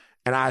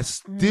 And I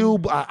still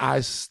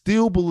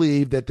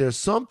believe that there's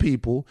some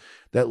people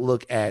that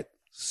look at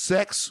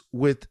sex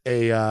with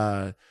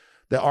that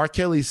R.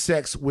 Kelly's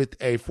sex with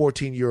a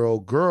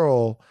 14-year-old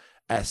girl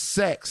as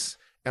sex,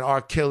 and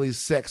R. Kelly's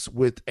sex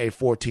with a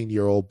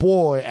 14-year-old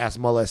boy as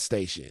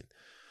molestation.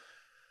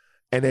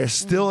 And there's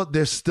still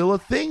a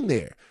thing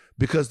there,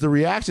 because the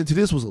reaction to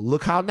this was,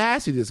 look how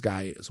nasty this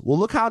guy is. Well,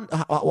 look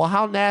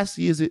how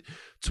nasty is it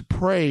to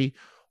prey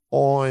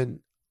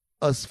on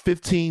a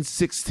 15,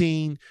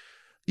 16,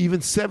 even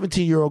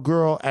 17-year-old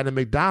girl at a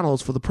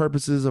McDonald's for the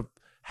purposes of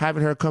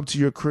having her come to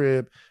your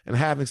crib and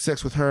having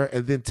sex with her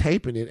and then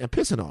taping it and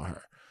pissing on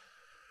her.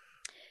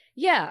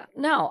 Yeah,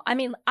 no, I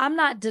mean, I'm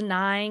not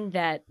denying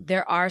that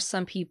there are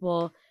some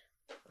people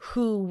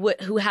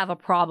who have a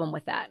problem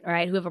with that,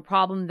 right? Who have a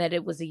problem that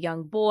it was a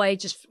young boy,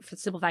 just for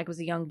the simple fact it was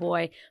a young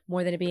boy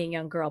more than it being a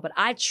young girl. But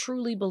I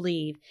truly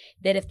believe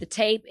that if the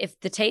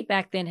tape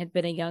back then had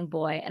been a young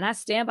boy, and I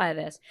stand by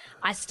this,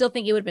 I still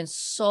think it would have been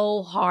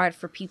so hard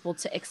for people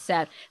to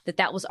accept that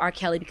that was R.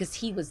 Kelly, because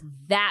he was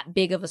that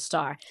big of a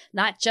star,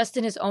 not just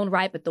in his own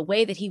right, but the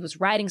way that he was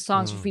writing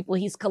songs for people.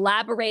 He's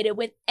collaborated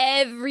with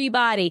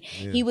everybody.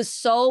 Yeah. He was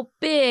so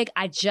big.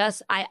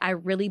 I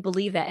really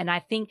believe that. And I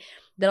think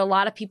that a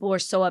lot of people are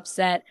so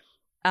upset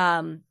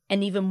and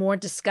even more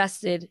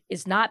disgusted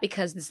is not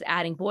because this is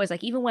adding boys.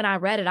 Like, even when I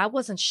read it, I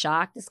wasn't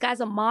shocked. This guy's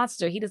a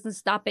monster. He doesn't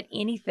stop at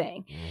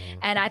anything.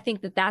 And I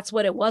think that that's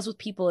what it was with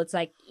people. It's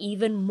like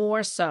even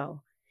more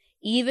so.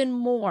 Even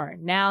more.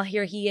 Now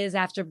here he is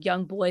after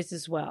young boys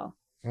as well.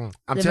 The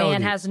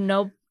man has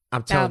no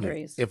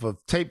boundaries. You, if a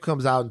tape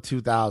comes out in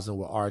 2000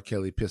 with R.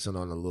 Kelly pissing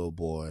on a little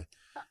boy,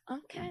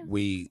 okay,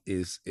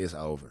 it's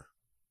over.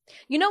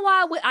 You know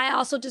why I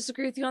also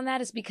disagree with you on that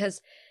is because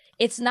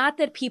it's not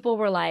that people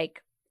were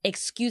like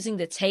excusing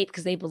the tape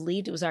because they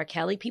believed it was R.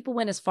 Kelly. People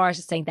went as far as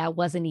to saying that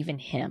wasn't even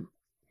him.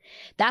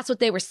 That's what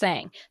they were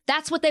saying.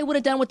 That's what they would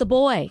have done with the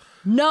boy.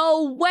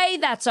 No way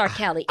that's R.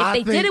 Kelly. If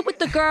they did it with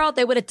the girl,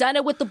 they would have done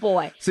it with the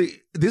boy.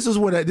 See, if this is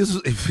where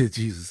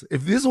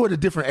the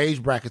different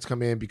age brackets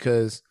come in,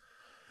 because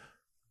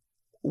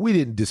we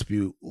didn't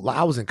dispute.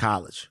 I was in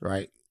college,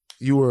 right?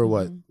 You were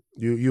what?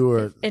 You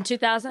were in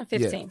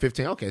 2015. Yeah,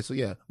 15. Okay, so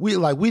yeah, we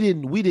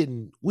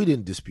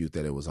didn't dispute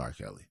that it was R.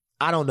 Kelly.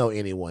 I don't know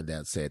anyone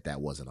that said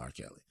that wasn't R.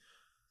 Kelly.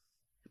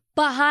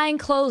 Behind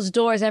closed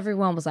doors,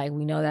 everyone was like,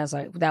 "We know that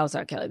was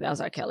R. Kelly. That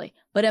was R. Kelly."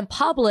 But in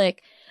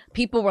public,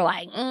 people were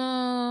like,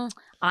 "I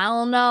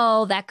don't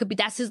know. That could be.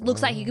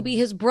 Looks like he could be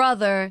his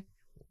brother.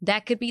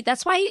 That could be.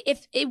 That's why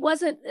he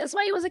wasn't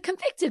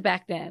convicted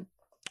back then."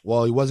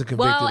 Well, he wasn't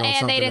convicted. Well, on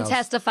and they didn't else.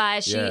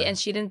 testify. She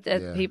didn't.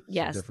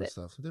 Yes,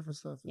 some different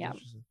stuff. Yeah.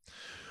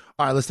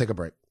 All right, let's take a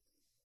break.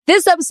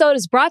 This episode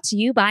is brought to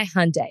you by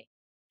Hyundai.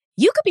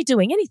 You could be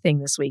doing anything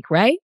this week,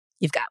 right?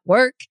 You've got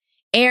work,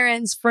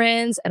 errands,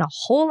 friends, and a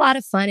whole lot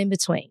of fun in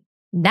between.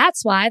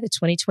 That's why the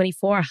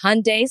 2024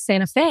 Hyundai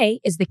Santa Fe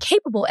is the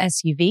capable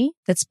SUV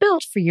that's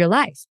built for your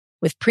life.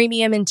 With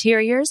premium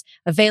interiors,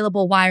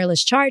 available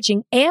wireless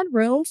charging, and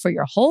room for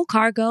your whole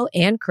cargo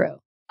and crew.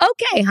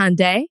 Okay,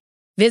 Hyundai.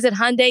 Visit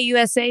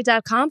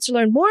HyundaiUSA.com to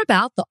learn more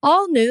about the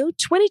all-new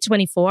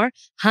 2024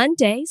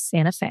 Hyundai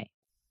Santa Fe.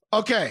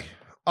 Okay.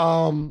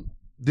 The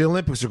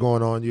Olympics are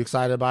going on. You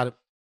excited about it?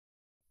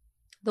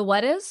 The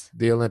what is?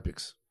 The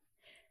Olympics.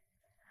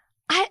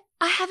 I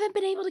haven't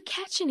been able to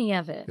catch any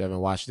of it. You haven't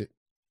watched it?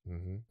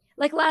 Mm-hmm.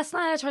 Like last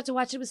night, I tried to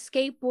watch it with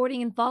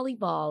skateboarding and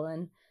volleyball,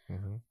 and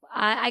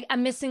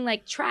I'm missing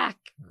like track,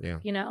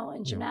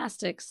 and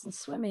gymnastics and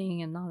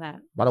swimming and all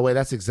that. By the way,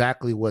 that's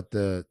exactly what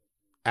the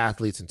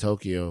athletes in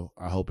Tokyo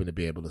are hoping to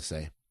be able to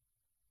say.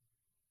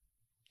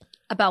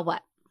 About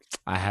what?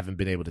 I haven't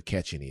been able to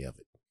catch any of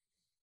it.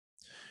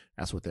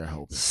 That's what they're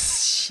hoping.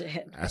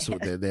 Shit. That's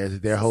what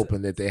they're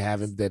hoping that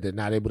they're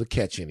not able to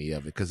catch any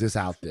of it because it's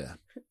out there.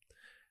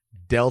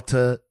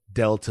 Delta,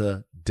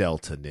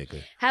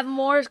 nigga.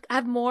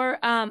 Have more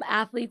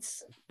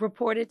athletes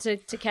reported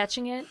to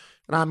catching it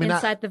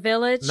inside the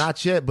village?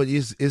 Not yet, but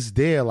it's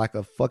there like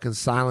a fucking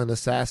silent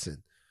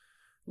assassin.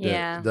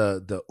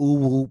 The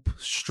Uwoop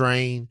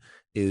strain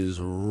is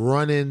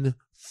running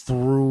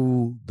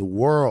through the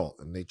world,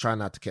 and they try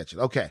not to catch it.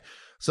 Okay,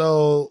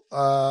 so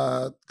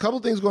a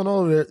couple things going on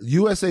over there.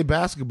 USA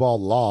basketball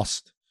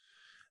lost.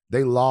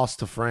 They lost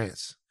to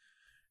France.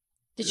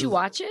 Did you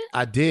watch it?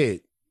 I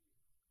did.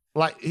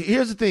 Like,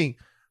 here's the thing.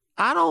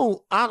 I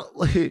don't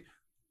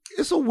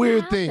it's a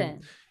weird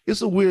thing.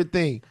 It's a weird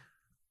thing.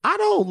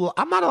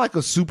 I'm not like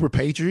a super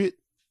patriot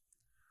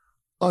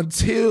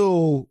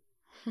until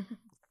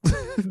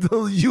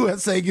the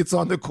USA gets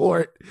on the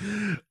court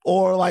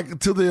or like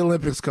until the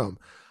Olympics come.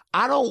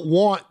 I don't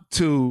want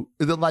to,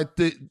 like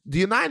the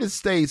United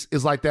States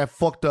is like that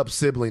fucked up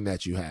sibling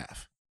that you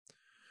have.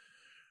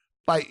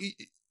 Like,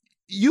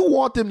 you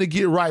want them to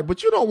get right,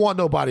 but you don't want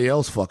nobody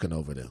else fucking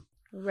over them.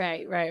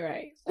 Right.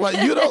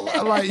 Like, you don't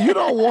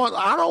want,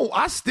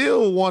 I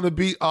still want to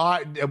be, all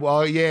right,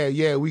 well,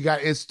 yeah, we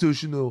got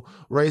institutional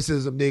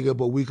racism, nigga,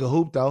 but we can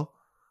hoop though.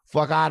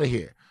 Fuck out of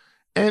here.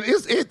 And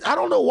I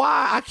don't know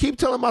why I keep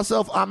telling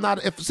myself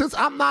since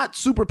I'm not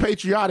super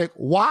patriotic,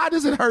 why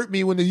does it hurt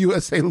me when the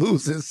USA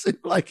loses,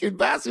 like in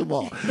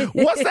basketball?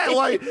 What's that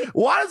like?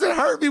 Why does it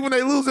hurt me when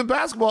they lose in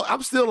basketball?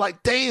 I'm still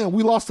like, damn,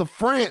 we lost to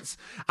France.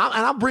 And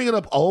I'm bringing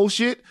up old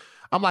shit.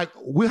 I'm like,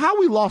 how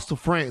we lost to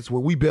France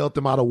when we bailed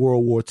them out of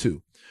World War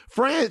II?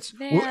 France,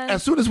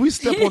 as soon as we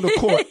step on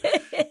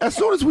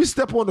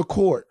the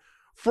court,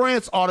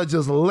 France ought to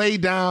just lay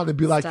down and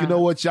be like, You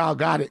know what, y'all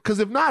got it. Because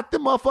if not,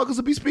 them motherfuckers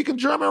will be speaking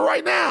German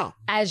right now.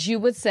 As you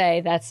would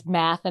say, that's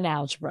math and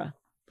algebra.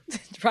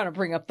 Trying to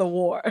bring up the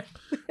war.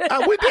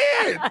 We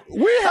did.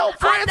 We helped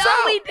France out. I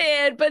know we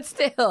did, but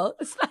still.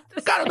 It's not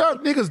the got enough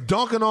niggas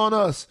dunking on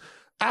us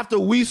after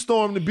we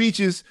stormed the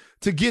beaches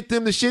to get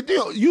them the shit.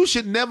 You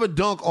should never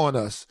dunk on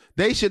us.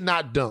 They should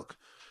not dunk.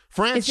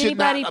 France should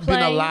not have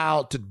been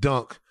allowed to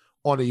dunk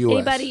on the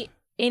U.S.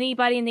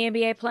 Anybody in the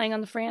NBA playing on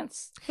the French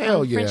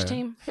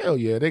team? Hell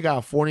yeah. They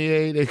got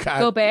Fournier. They got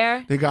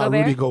Gobert. They got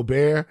Rudy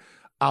Gobert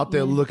out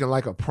there looking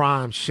like a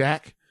prime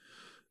Shaq.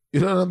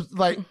 You know what I'm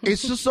like?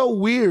 It's just so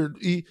weird.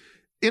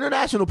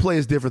 International play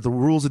is different. The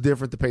rules are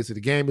different. The pace of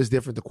the game is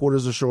different. The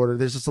quarters are shorter.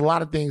 There's just a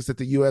lot of things that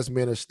the U.S.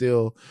 men are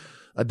still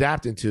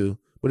adapting to,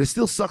 but it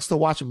still sucks to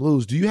watch them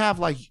lose. Do you have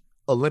like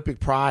Olympic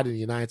pride in the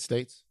United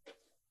States?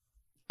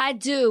 I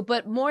do,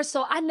 but more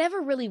so, I never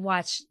really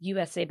watched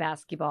USA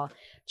basketball.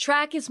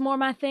 Track is more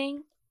my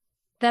thing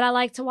that I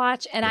like to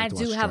watch, and I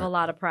do have a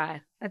lot of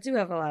pride. I do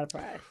have a lot of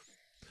pride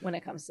when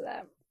it comes to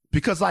that.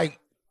 Because, like,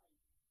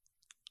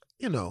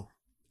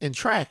 in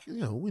track,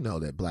 we know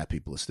that black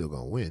people are still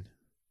going to win.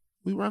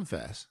 We run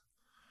fast.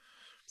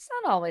 It's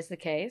not always the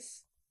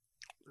case.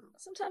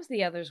 Sometimes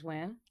the others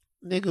win.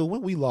 Nigga,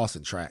 when we lost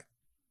in track.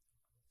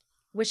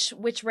 Which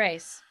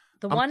race?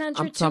 The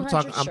 100,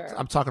 200, sure.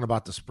 I'm talking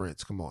about the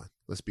sprints. Come on.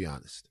 Let's be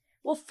honest.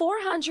 Well,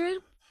 400.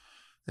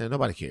 Yeah,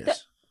 nobody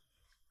cares.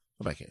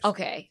 Nobody cares.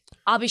 Okay.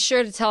 I'll be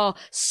sure to tell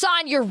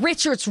Sonya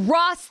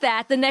Richards-Ross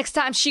that the next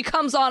time she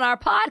comes on our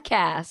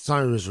podcast.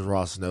 Sonya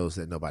Richards-Ross knows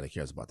that nobody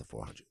cares about the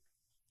 400.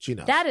 She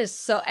knows. That is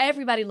so.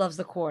 Everybody loves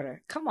the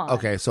quarter. Come on.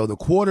 Okay, so the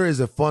quarter is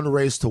a fun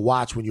race to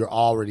watch when you're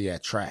already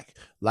at track.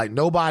 Like,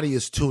 nobody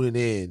is tuning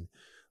in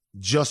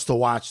just to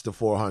watch the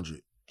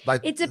 400.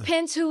 Like, it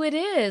depends who it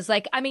is.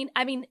 Like, I mean,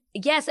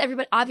 yes,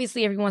 everyone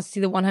wants to see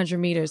the 100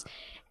 meters.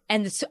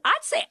 And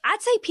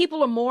I'd say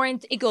people are more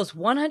into, it goes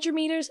 100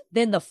 meters,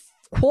 then the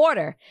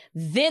quarter,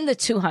 then the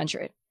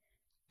 200.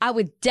 I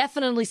would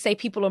definitely say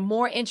people are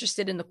more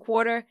interested in the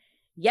quarter.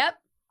 Yep.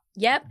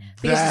 Because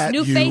it's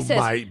new faces. You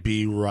might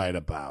be right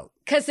about.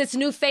 Because it's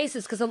new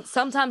faces. Because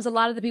sometimes a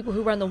lot of the people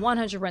who run the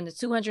 100 run the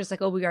 200. It's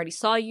like, oh, we already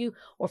saw you.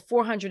 Or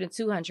 400 and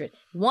 200.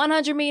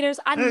 100 meters,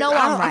 I'm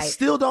right. I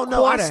still don't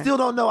know. Quarter. I still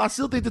don't know. I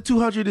still think the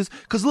 200 is,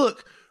 because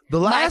look, the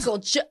last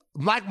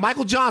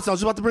Michael Johnson. I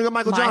was about to bring up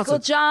Michael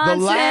Johnson. The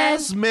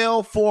last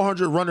male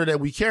 400 runner that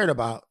we cared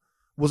about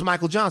was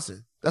Michael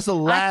Johnson. That's the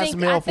last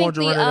male 400 runner that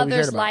we cared I think the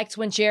others about. liked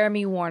when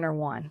Jeremy Warner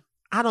won.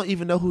 I don't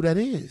even know who that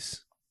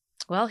is.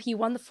 Well, he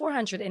won the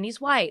 400 and he's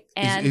white.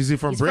 And is he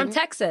from Britain? He's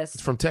from Texas.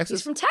 He's from Texas?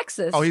 He's from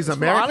Texas. Oh, he's From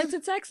American?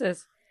 Arlington,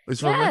 Texas.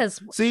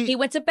 Yes. See, he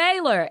went to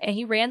Baylor and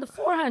he ran the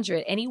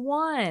 400 and he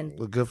won.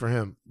 Well, good for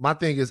him. My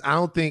thing is, I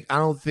don't think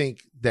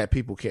that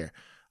people care.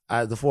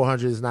 The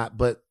 400 is not.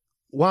 But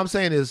what I'm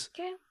saying is,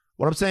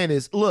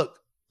 look,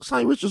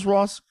 Sonny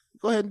Richards-Ross,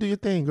 go ahead and do your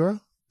thing, girl.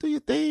 Do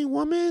your thing,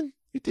 woman.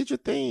 You did your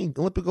thing.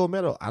 Olympic gold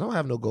medal. I don't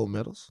have no gold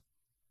medals.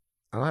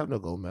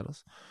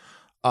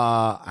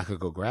 I could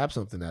go grab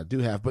something that I do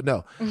have, but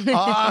no.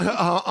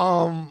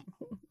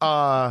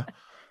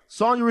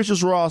 Sonny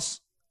Richards-Ross,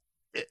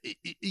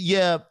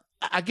 yeah,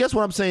 I guess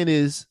what I'm saying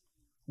is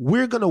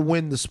we're going to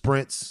win the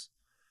sprints,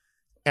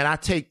 and I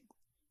take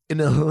in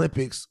the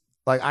Olympics,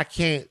 like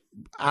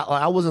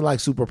I wasn't like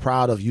super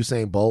proud of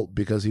Usain Bolt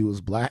because he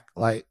was black.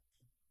 Like,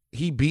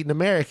 he beating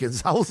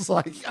Americans. I was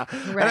like,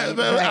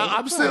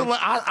 I'm still like,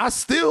 I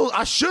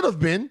should have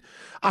been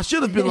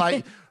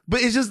like,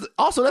 but it's just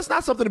also, that's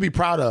not something to be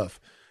proud of.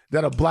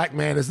 That a black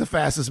man is the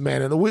fastest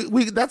man,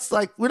 and that's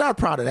like, we're not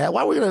proud of that.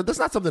 Why are we gonna? That's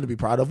not something to be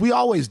proud of. We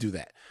always do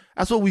that.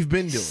 That's what we've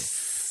been doing.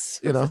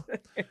 You know.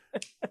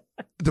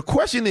 The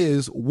question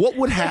is, what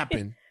would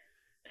happen?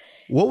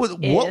 What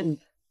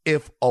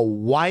if a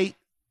white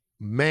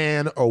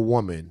man or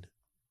woman,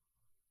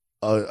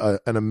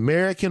 an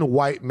American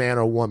white man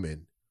or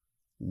woman,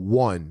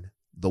 won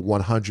the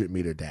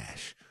 100-meter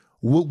dash?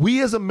 Would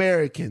we as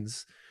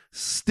Americans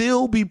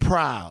still be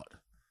proud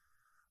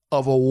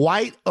of a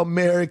white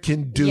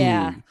American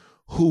dude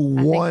who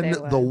won the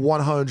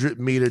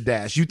 100-meter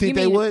dash? You think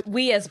they would?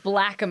 We as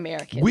black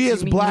Americans.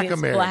 Black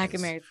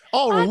Americans.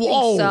 Oh, I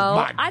think so.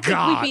 My God. I think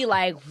we'd be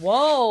like,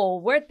 whoa,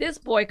 where'd this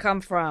boy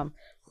come from?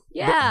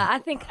 Yeah, I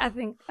think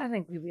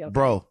we'd be okay.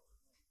 Bro,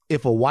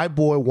 if a white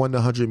boy won the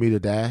 100-meter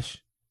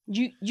dash,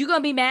 you gonna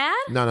be mad?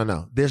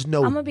 No. There's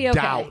no I'm gonna be okay.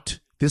 doubt.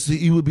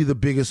 He would be the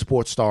biggest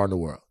sports star in the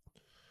world.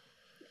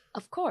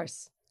 Of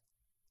course.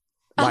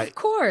 Like,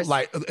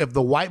 if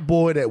the white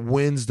boy that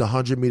wins the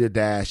 100-meter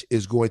dash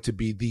is going to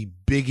be the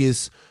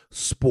biggest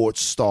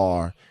sports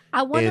star,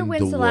 I wonder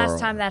when's the world. last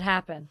time that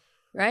happened.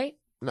 Right?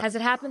 No. Has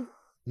it happened?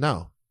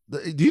 No.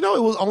 Do you know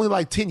it was only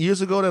like 10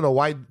 years ago that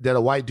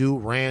a white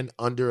dude ran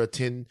under a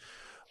 10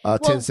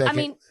 second? I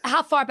mean,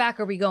 how far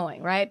back are we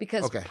going, right?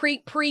 Because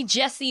pre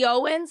Jesse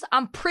Owens,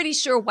 I'm pretty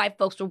sure white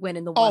folks were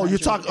winning the 100.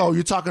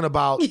 You're talking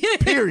about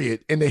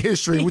period in the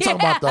history. We're talking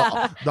about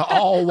the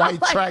all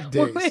white track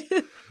days.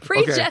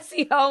 Pre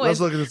Jesse Owens. Let's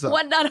look at this up.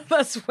 None of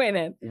us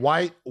winning.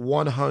 White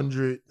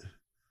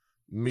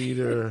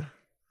 100-meter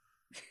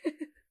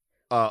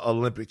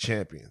Olympic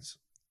champions.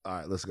 All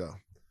right, let's go.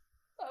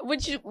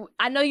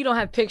 I know you don't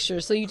have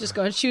pictures, so you're just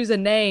going to choose a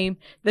name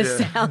that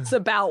sounds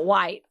about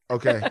white.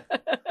 Okay.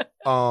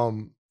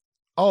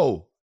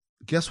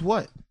 Guess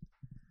what?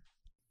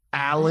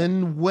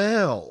 Alan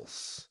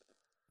Wells.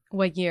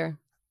 What year?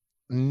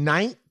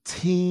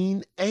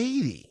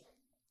 1980.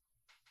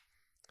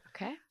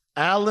 Okay.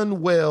 Alan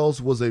Wells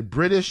was a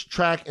British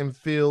track and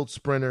field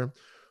sprinter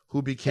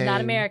who became not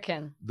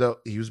American.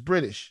 He was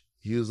British.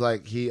 He was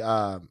like he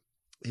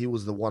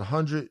was the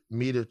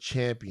 100-meter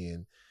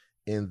champion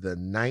in the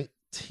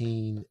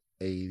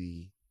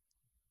 1980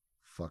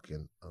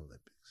 fucking Olympics.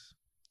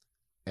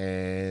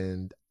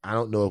 And I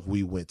don't know if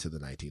we went to the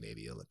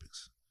 1980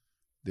 Olympics.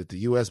 Did the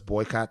U.S.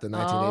 boycott the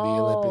 1980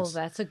 Olympics? Oh,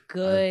 that's a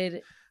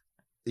good.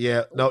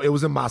 Yeah, no, it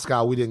was in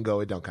Moscow. We didn't go.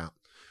 It don't count.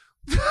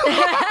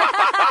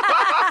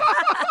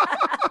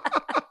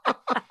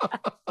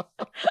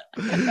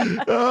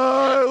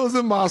 It was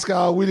in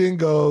Moscow. We didn't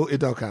go. It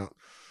don't count.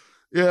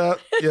 Yeah.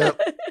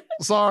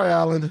 Sorry,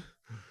 Alan.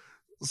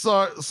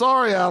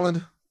 Sorry,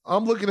 Alan.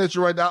 I'm looking at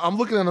you right now. I'm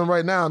looking at him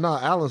right now. Nah,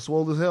 Alan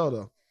swole as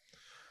hell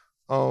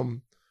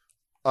though.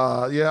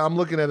 Yeah, I'm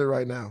looking at it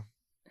right now.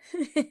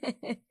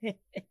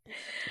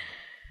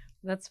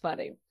 That's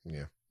funny.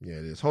 Yeah,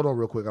 it is. Hold on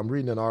real quick. I'm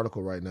reading an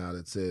article right now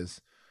that says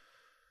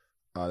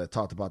that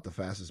talked about the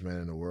fastest man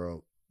in the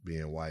world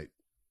being white.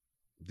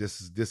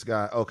 This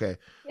guy. Okay.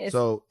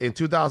 So in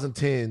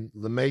 2010,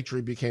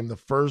 Lemaitre became the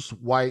first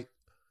white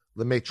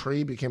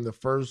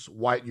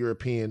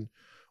European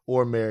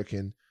or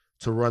American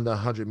to run the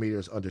 100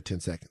 meters under 10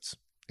 seconds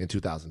in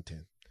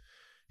 2010.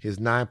 His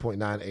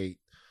 9.98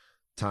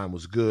 time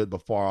was good,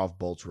 but far off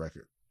Bolt's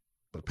record.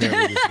 But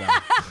apparently this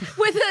guy...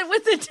 with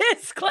the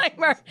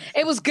disclaimer,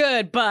 it was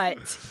good, but...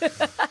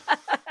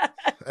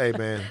 Hey,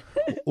 man,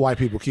 white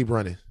people, keep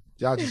running.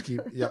 Y'all keep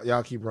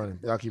running.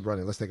 Y'all keep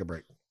running. Let's take a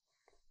break.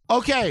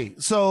 Okay,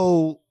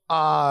 so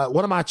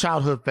one of my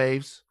childhood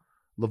faves,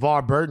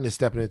 LeVar Burton, is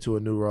stepping into a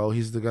new role.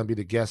 He's going to be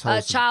the guest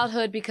host.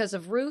 Childhood because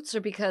of Roots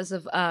or because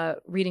of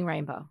Reading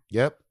Rainbow?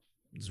 Yep,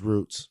 it's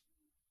Roots.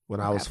 When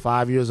I was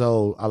 5 years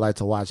old, I liked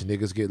to watch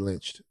niggas get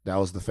lynched. That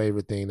was the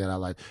favorite thing that I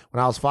liked.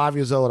 When I was 5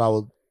 years old, I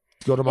would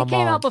go to my mom. It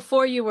came out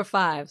before you were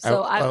 5.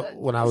 So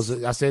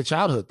I said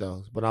childhood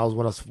though. When I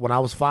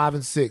was 5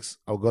 and 6,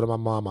 I would go to my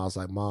mom. I was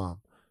like, Mom,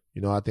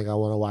 I think I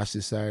want to watch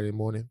this Saturday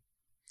morning.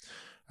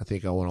 I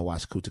think I want to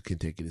watch Kunta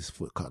Kinte get his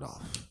foot cut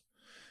off.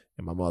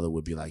 And my mother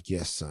would be like,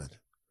 yes, son,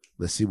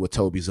 let's see what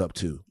Toby's up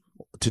to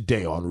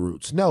today on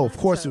Roots. No, of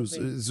course it's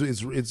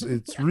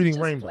Reading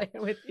Rainbow.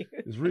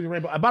 It's Reading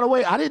Rainbow. By the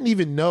way, I didn't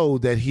even know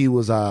that he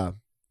was,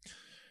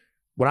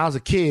 when I was a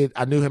kid,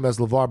 I knew him as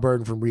LeVar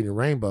Burton from Reading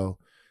Rainbow.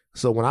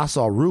 So when I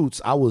saw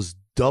Roots, I was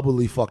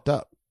doubly fucked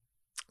up.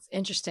 It's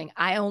interesting.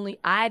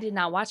 I did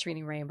not watch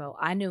Reading Rainbow.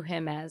 I knew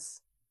him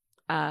as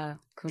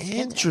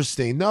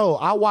Interesting. No,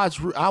 I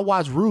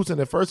watched Roots, and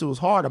at first it was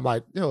hard. I'm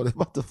like, who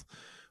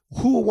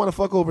would want to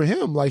fuck over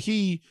him? Like,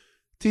 he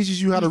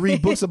teaches you how to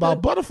read books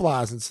about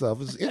butterflies and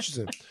stuff. It's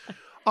interesting.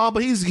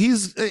 But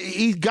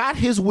he got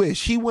his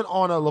wish.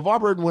 LeVar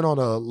Burton went on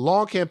a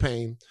long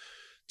campaign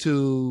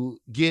to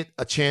get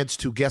a chance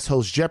to guest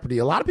host Jeopardy.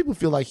 A lot of people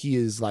feel like he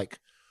is like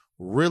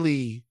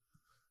really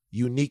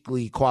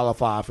uniquely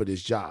qualified for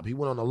this job. He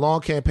went on a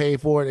long campaign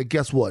for it, and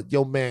guess what?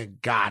 Yo, man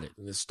got it.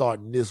 And it's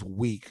starting this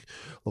week.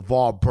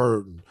 LeVar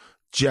Burton,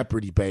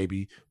 Jeopardy,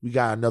 baby. We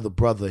got another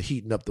brother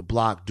heating up the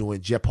block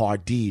doing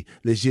Jeopardy,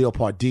 Le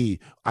Jeopardy.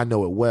 I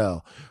know it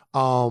well.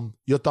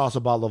 Your thoughts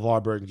about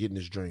LeVar Burton getting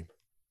his dream?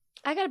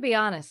 I gotta be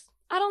honest.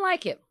 I don't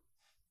like it.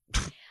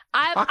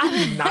 How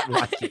can you not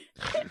like it?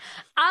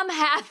 I'm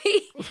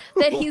happy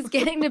that he's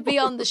getting to be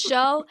on the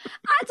show.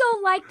 I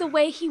don't like the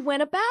way he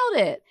went about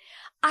it.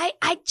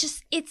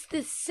 It's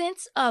this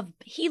sense of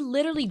he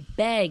literally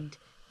begged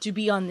to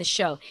be on the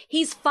show.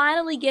 He's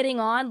finally getting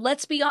on.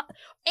 Let's be on.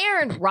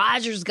 Aaron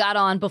Rodgers got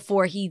on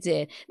before he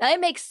did. Now, it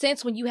makes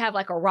sense when you have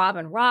like a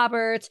Robin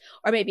Roberts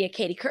or maybe a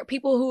Katie Couric,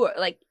 people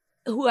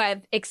who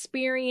have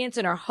experience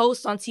and are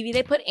hosts on TV.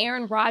 They put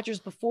Aaron Rodgers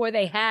before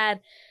they had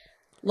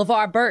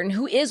LeVar Burton,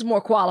 who is more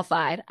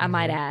qualified, I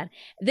might add.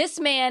 This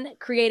man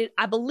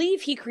I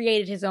believe he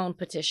created his own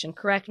petition.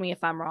 Correct me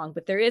if I'm wrong,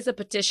 but there is a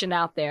petition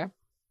out there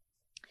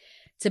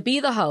to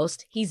be the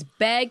host. He's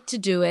begged to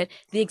do it.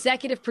 The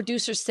executive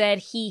producer said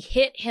he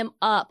hit him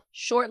up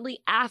shortly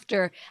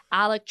after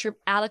Alex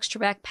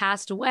Trebek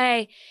passed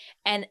away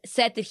and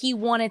said that he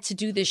wanted to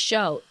do this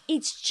show.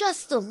 It's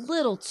just a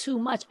little too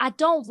much. I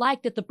don't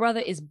like that the brother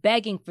is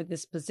begging for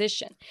this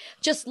position.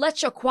 Just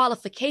let your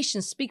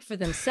qualifications speak for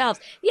themselves.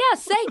 Yeah,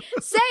 say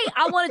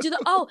I want to do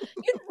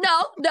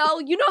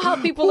you know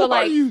how people are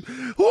like,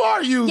 Who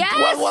are you?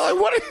 Yes.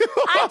 What are you?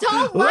 I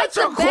don't like let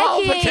your the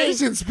begging.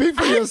 qualifications speak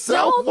for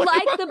yourself. I don't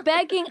like the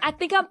begging. I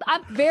think I'm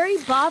very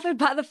bothered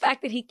by the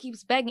fact that he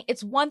keeps begging.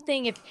 It's one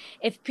thing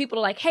if people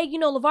are like, hey,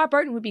 LeVar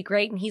Burton would be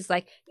great. And he's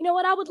like, you know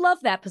what? I would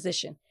love that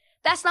position.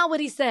 That's not what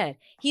he said.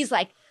 He's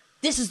like,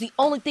 this is the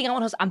only thing I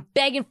want to host. I'm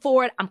begging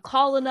for it. I'm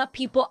calling up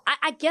people.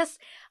 I guess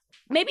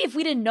maybe if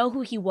we didn't know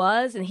who he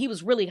was and he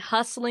was really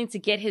hustling to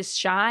get his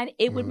shine,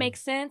 it would make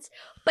sense.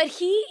 But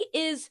he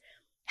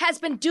has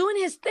been doing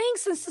his thing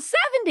since the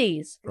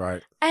 70s.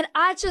 Right. And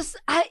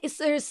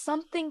there's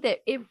something that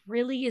it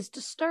really is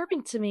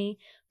disturbing to me,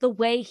 the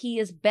way he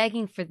is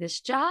begging for this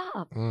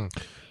job.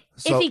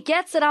 So, if he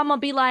gets it, I'm going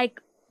to be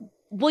like,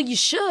 well, you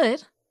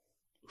should.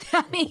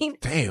 I mean,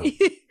 damn.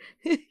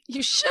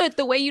 You should,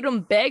 the way you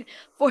done begged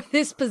for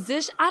this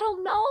position. I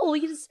don't know.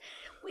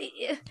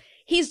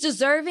 He's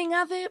deserving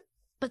of it,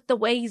 but the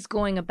way he's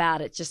going about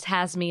it just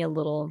has me a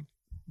little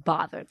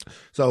bothered.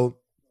 So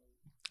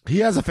he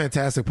has a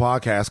fantastic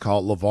podcast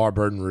called LeVar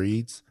Burton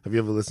Reads. Have you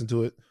ever listened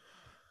to it?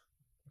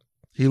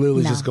 He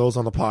literally just goes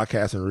on the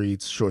podcast and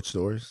reads short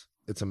stories.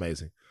 It's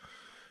amazing.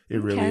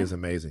 It really is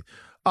amazing.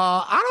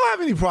 I don't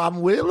have any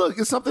problem with it. Look,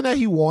 it's something that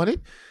he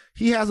wanted.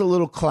 He has a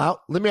little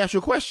clout. Let me ask you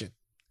a question.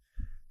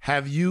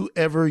 Have you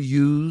ever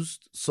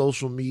used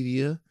social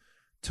media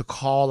to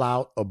call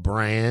out a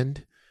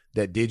brand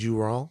that did you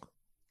wrong?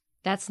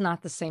 That's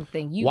not the same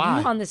thing.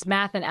 Why? You on this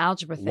math and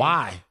algebra thing.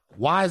 Why?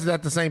 Why is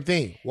that the same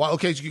thing? Why?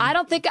 Okay. I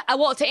don't think,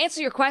 to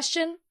answer your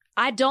question,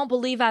 I don't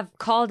believe I've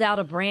called out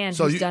a brand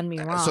who's done me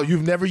wrong. So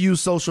you've never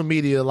used social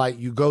media, like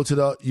you go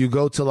to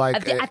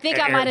like I think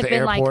I might have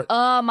been airport.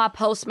 Like, my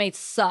Postmates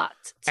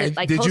sucked.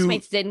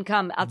 Postmates didn't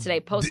come out today.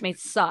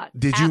 Postmates sucked.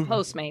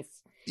 Postmates.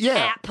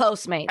 Yeah. At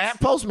Postmates. At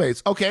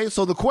Postmates. Okay,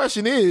 so the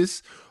question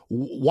is,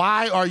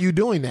 why are you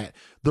doing that?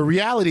 The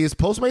reality is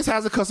Postmates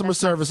has a customer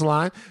service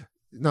line.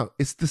 No,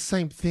 it's the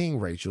same thing,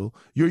 Rachel.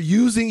 You're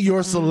using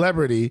your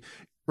celebrity.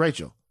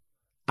 Rachel,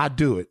 I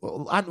do it.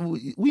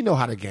 We know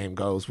how the game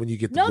goes when you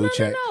get the blue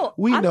check. No.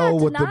 We I'm know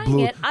not what the denying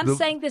blue. it. I'm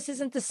saying this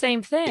isn't the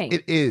same thing.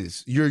 It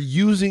is. You're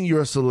using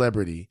your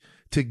celebrity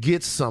to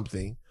get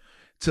something,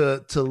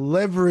 to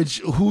leverage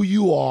who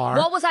you are.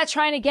 What was I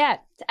trying to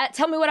get?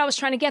 Tell me what I was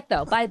trying to get,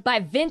 though. By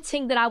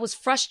venting that I was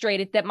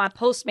frustrated that my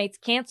Postmates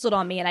canceled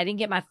on me and I didn't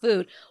get my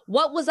food.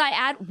 What was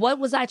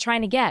I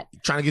trying to get?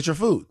 Trying to get your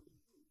food.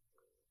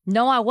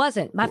 No, I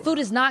wasn't. My food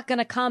is not going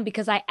to come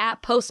because I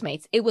at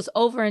Postmates. It was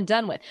over and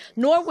done with.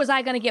 Nor was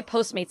I going to get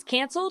Postmates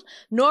canceled.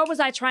 Nor was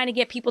I trying to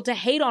get people to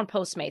hate on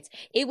Postmates.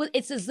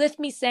 It's as if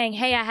me saying,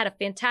 hey, I had a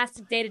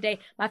fantastic day today.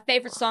 My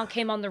favorite song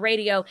came on the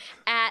radio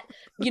at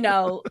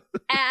DaBaby.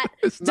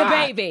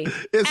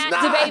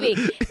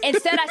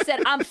 Instead, I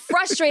said, I'm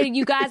frustrated,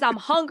 you guys. I'm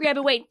hungry. I've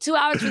been waiting 2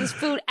 hours for this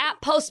food.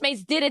 At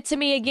Postmates did it to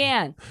me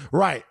again.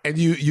 Right. And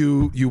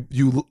you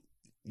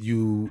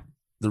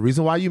the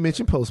reason why you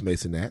mentioned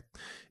Postmates in that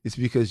is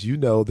because you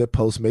know that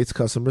Postmates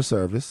customer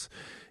service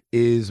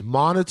is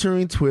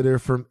monitoring Twitter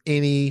from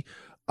any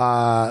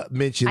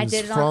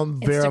mentions from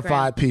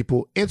verified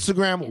people.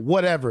 Instagram,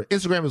 whatever.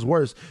 Instagram is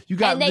worse.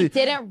 And they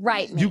didn't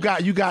write me. You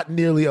got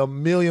nearly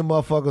 1 million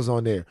motherfuckers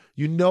on there.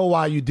 You know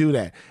why you do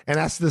that. And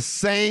that's the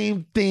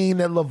same thing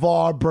that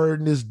LeVar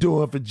Burton is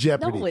doing for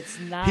Jeopardy. No, it's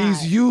not.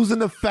 He's using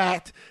the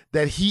fact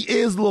that he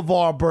is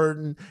LeVar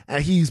Burton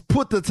and he's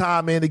put the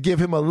time in to give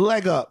him a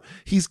leg up.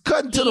 He's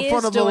cutting to the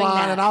front of the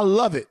line and I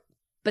love it.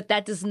 But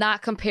that does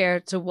not compare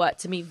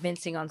to me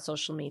venting on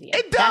social media.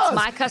 It does.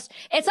 That's my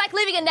It's like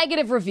leaving a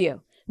negative review.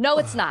 No,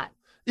 it's not.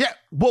 Yeah,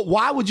 but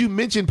why would you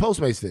mention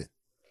Postmates then?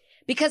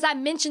 Because I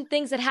mention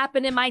things that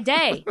happen in my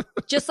day.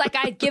 Just like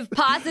I give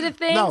positive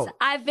things,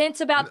 I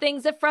vent about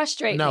things that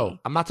frustrate me. No,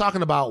 I'm not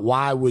talking about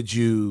why would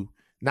you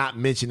not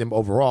mention them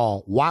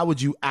overall. Why would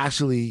you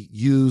actually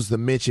use the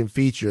mention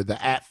feature, the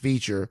 @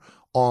 feature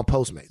on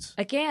Postmates?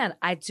 Again,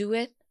 I do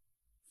it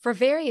for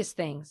various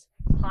things,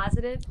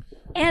 positive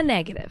and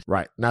negative.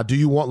 Right. Now, do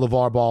you want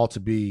LeVar Ball to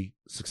be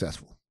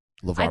successful?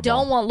 I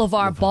don't want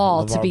LeVar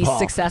Ball to be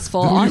successful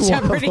on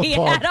Jeopardy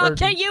at all.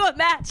 Can you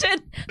imagine?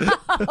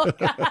 Oh,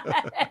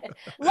 God.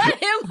 Let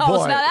him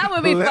host. Now, that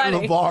would be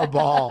funny.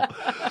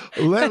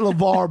 Let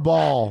LeVar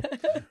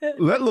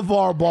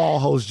Ball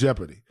host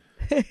Jeopardy.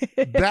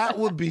 That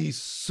would be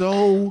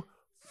so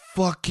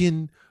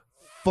fucking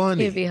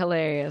funny. It'd be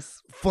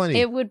hilarious. Funny.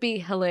 It would be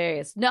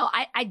hilarious. No,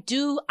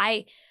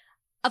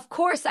 of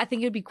course, I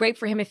think it would be great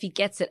for him if he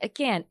gets it.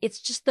 Again, it's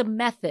just the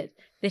method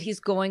that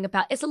he's going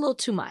about. It's a little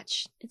too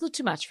much. It's a little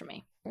too much for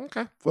me.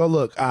 Okay. Well,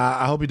 look,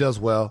 I hope he does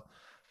well.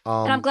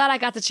 And I'm glad I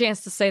got the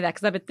chance to say that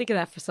because I've been thinking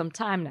that for some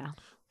time now.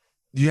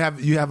 You have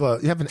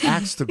an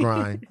axe to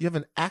grind. You have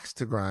an axe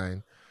to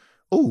grind.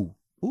 Ooh.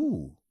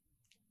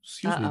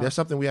 Excuse me. There's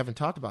something we haven't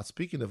talked about.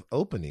 Speaking of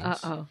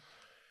openings.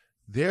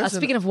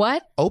 Speaking of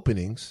what?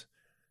 Openings.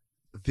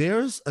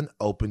 There's an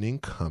opening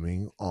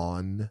coming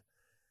on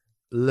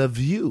The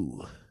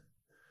View.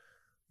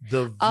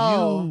 The View.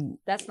 Oh,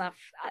 that's not.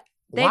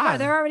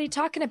 They're already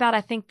talking about,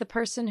 I think, the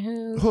person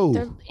who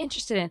they're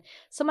interested in.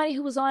 Somebody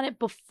who was on it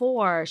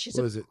before. She's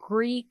a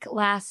Greek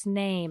last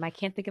name. I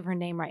can't think of her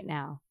name right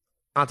now.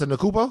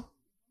 Antetokounmpo?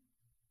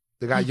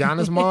 They got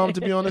Giannis' mom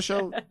to be on the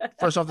show.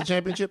 First off the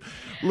championship.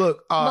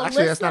 Look,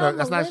 actually,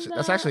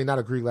 that's actually not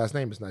a Greek last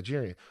name. It's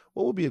Nigerian.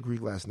 What would be a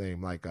Greek last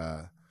name? Like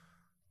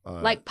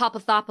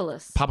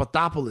Papathopoulos.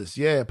 Papathopoulos,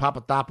 yeah,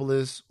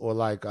 Papathopoulos, or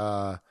like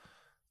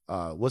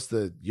what's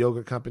the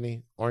yogurt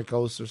company?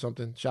 Oikos or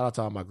something. Shout out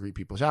to all my Greek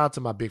people. Shout out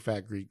to my big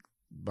fat Greek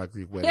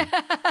wedding.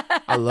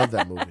 I love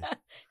that movie.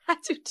 I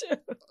do too.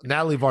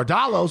 Natalie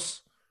Vardalos.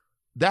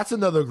 That's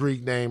another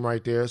Greek name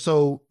right there.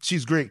 So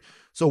she's Greek.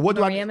 So what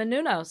Maria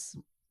Menounos.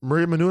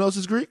 Maria Menounos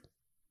is Greek?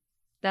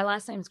 That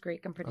last name's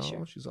Greek, I'm pretty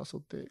sure. She's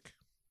also thick.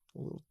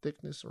 A little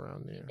thickness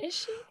around there. Is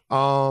she?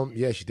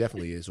 Yeah, she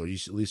definitely is, or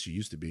at least she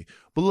used to be.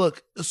 But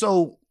look,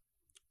 so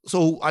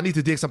I need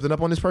to dig something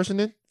up on this person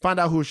then? Find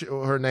out who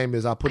her name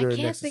is. I'll put her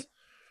in Nexus.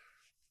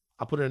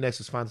 I'll put her in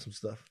Nexus, find some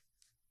stuff.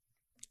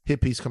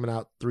 Hit piece coming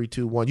out 3,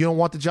 2, 1. You don't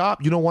want the job?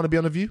 You don't want to be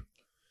on The View?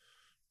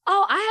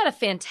 Oh, I had a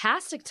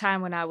fantastic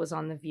time when I was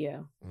on The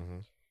View.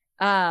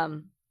 Mm-hmm.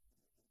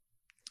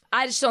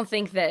 I just don't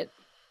think that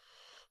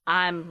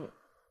I'm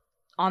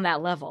on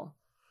that level.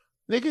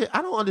 Nigga,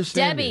 I don't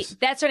understand Debbie, this.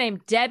 That's her name.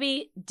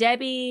 Debbie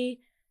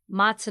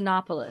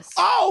Matenopoulos.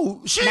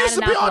 Oh, she used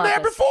to be on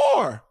there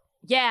before.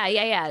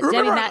 Yeah.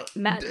 Remember, Debbie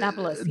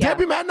Matenopoulos. Yeah.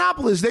 Debbie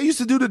Matenopoulos. They used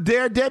to do the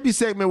Dare Debbie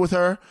segment with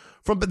her.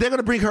 But they're going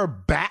to bring her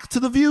back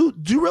to The View.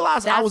 Do you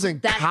realize I was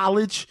in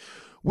college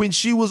when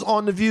she was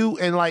on The View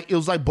and it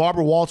was like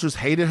Barbara Walters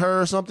hated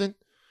her or something?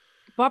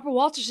 Barbara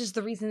Walters is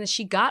the reason that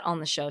she got on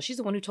the show. She's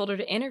the one who told her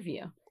to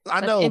interview.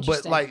 I know,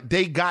 but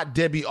they got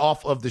Debbie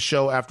off of the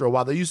show after a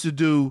while. They used to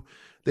do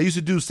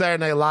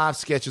Saturday Night Live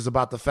sketches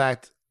about the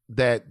fact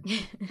that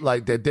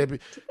that Debbie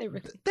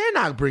they're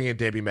not bringing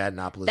Debbie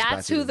Matenopoulos back.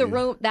 That's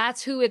who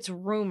that's who it's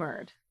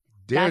rumored.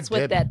 That's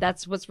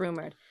what's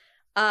rumored.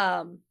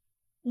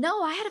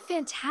 No, I had a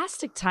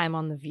fantastic time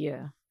on The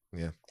View.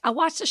 Yeah. I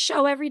watch the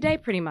show every day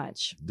pretty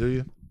much. Do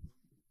you?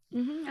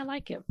 Mm-hmm, I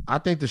like it. I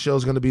think the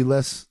show's going to be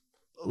less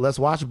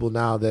watchable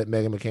now that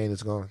Meghan McCain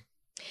is gone.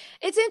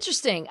 It's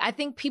interesting. I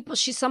think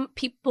some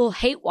people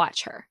hate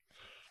watch her.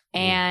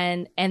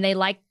 And they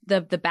like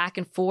the back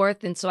and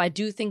forth. And so I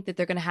do think that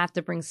they're going to have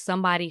to bring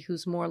somebody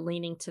who's more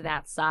leaning to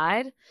that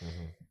side.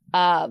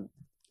 Mm-hmm.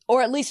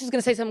 Or at least who's going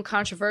to say something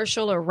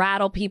controversial or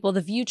rattle people.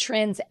 The View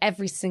trends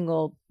every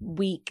single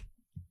week.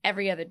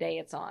 Every other day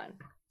it's on.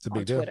 It's a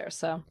big deal. Twitter,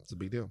 so. It's a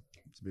big deal.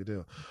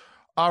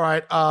 All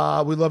right.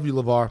 We love you,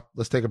 LeVar.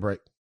 Let's take a break.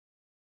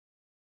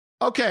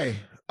 Okay.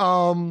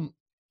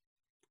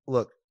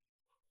 Look,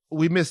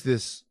 we missed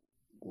this.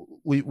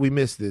 We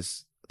missed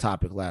this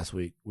topic last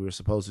week. We were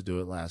supposed to do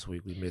it last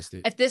week. We missed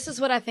it. If this is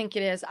what I think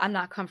it is, I'm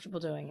not comfortable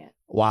doing it.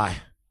 Why?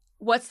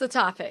 What's the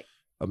topic?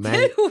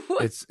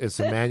 It's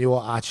Emmanuel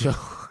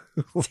Acho.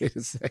 Wait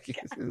a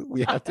second.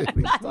 We have to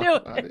talk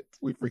about it.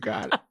 We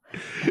forgot it.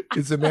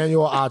 It's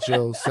Emmanuel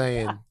Acho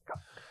saying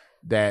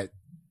that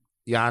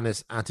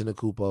Giannis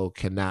Antetokounmpo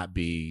cannot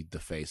be the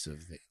face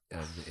of the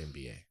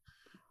NBA.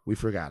 We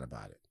forgot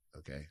about it.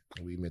 Okay,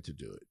 we meant to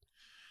do it.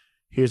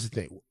 Here's the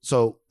thing.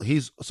 So I'm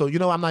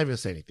not even gonna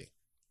say anything.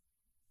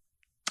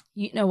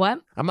 You know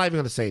what? I'm not even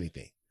gonna say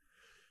anything.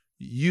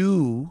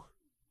 Don't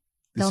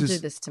do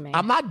this to me.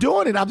 I'm not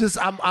doing it.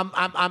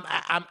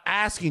 I'm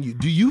asking you.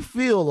 Do you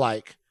feel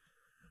like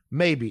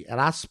maybe? And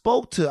I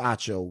spoke to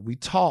Acho. We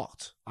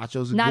talked.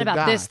 Acho's a not good about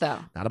guy. this though.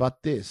 Not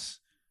about this.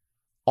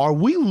 Are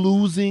we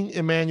losing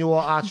Emmanuel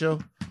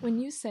Acho? When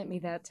you sent me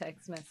that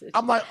text message,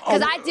 I'm like,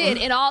 because I did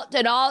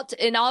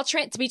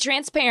to be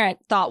transparent,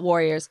 Thought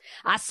Warriors.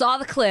 I saw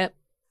the clip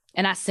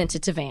and I sent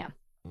it to Van,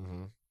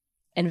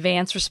 and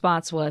Van's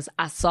response was,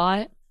 "I saw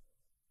it.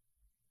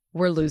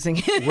 We're losing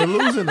it. We're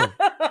losing him.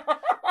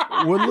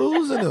 We're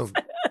losing him.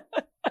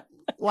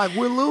 Like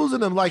we're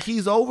losing him. Like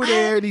he's over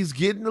there and he's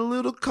getting a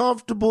little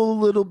comfortable a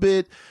little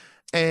bit,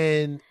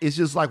 and it's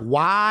just like,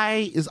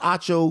 why is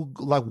Acho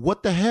like?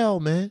 What the hell,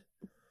 man?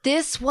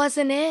 This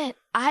wasn't it.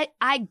 I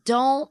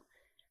don't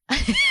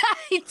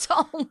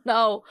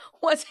know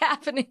what's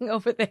happening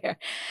over there,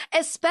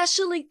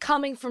 especially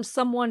coming from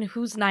someone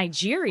who's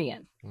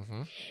Nigerian.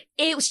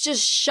 It was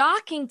just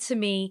shocking to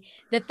me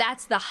that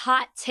that's the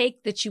hot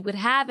take that you would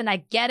have. And I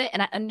get it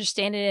and I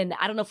understand it. And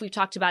I don't know if we've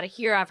talked about it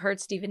here. I've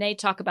heard Stephen A.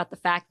 talk about the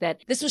fact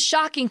that this was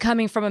shocking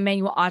coming from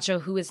Emmanuel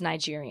Acho, who is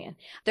Nigerian.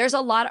 There's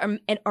a lot,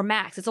 or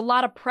Max, it's a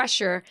lot of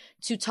pressure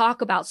to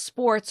talk about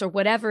sports or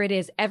whatever it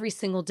is every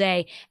single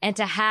day, and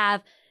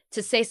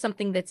to say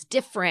something that's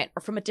different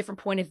or from a different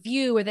point of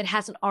view or that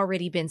hasn't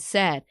already been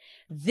said.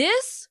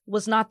 This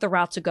was not the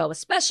route to go,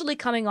 especially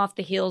coming off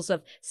the heels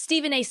of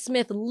Stephen A.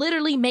 Smith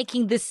literally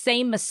making this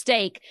same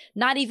mistake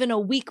not even a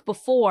week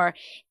before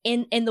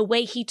in the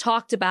way he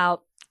talked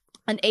about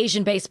an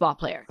Asian baseball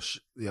player.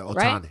 Yeah, Otani.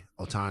 Right?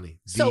 Otani.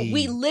 So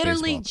we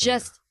literally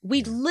just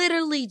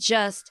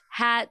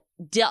had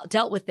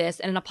dealt with this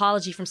and an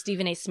apology from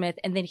Stephen A. Smith.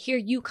 And then here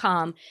you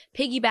come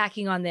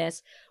piggybacking on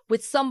this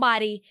with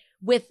somebody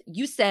with,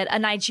 you said, a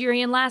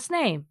Nigerian last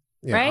name,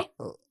 right?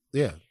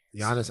 Yeah.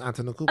 Giannis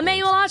Antetokounmpo.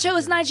 Emmanuel Acho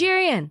is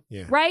Nigerian,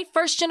 Yeah. right?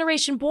 First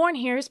generation born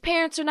here. His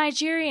parents are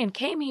Nigerian,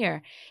 came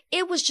here.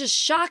 It was just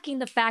shocking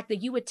the fact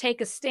that you would take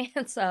a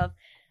stance of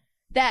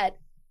that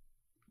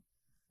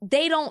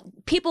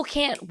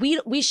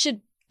we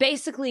should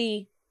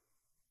basically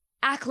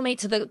acclimate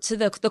to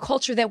the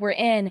culture that we're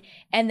in,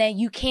 and that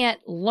you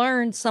can't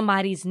learn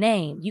somebody's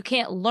name. You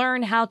can't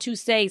learn how to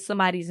say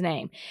somebody's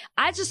name.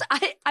 I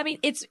mean,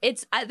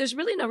 there's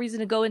really no reason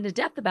to go into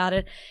depth about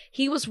it.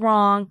 He was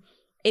wrong.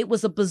 It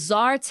was a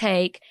bizarre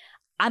take.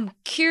 I'm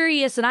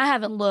curious, and I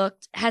haven't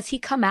looked. Has he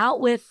come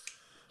out with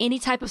any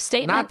type of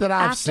statement? Not that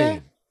I've after?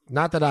 seen.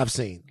 Not that I've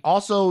seen.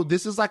 Also,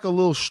 this is like a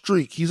little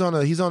streak. He's on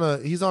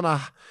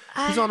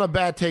a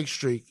bad take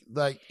streak.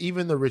 Like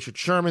even the Richard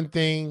Sherman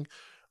thing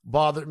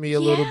bothered me a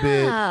little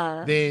bit.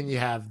 Then you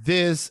have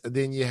this. And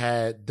then you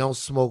had don't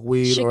smoke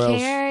weed or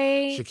else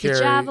the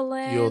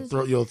javelin.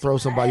 You'll throw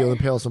somebody. You'll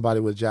impale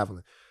somebody with a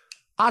javelin.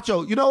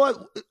 Acho, you know what?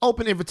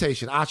 Open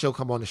invitation. Acho,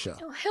 come on the show.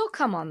 He'll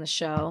come on the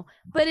show,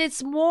 but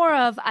it's more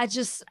of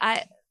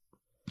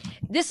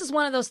this is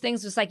one of those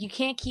things. It's like you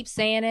can't keep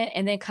saying it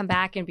and then come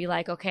back and be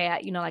like, okay,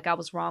 I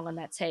was wrong on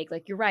that take.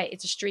 Like you're right.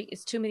 It's a streak.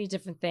 It's too many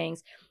different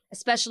things,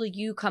 especially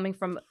you coming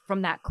from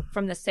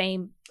the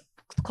same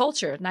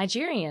culture,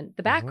 Nigerian,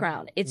 the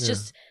background. It's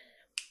just,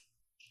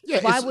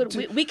 why would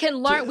we can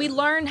learn, we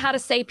learn how to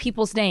say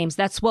people's names.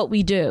 That's what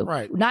we do.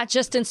 Right. Not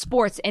just in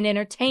sports and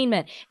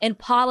entertainment and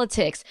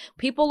politics.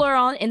 People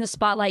are in the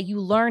spotlight. You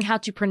learn how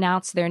to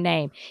pronounce their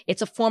name.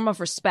 It's a form of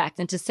respect.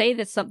 And to say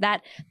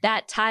that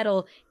that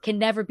title can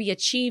never be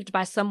achieved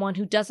by someone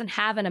who doesn't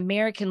have an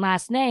American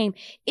last name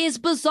is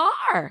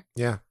bizarre.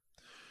 Yeah.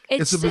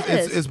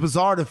 It's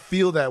bizarre to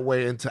feel that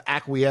way and to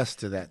acquiesce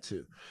to that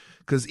too.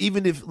 Because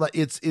even if like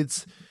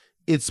it's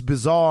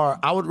bizarre,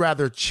 I would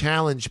rather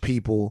challenge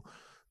people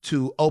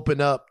to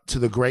open up to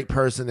the great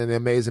person and the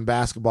amazing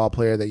basketball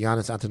player that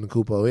Giannis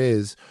Antetokounmpo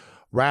is,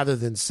 rather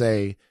than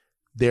say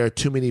there are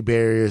too many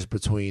barriers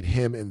between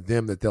him and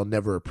them that they'll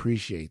never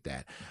appreciate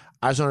that.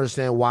 I just don't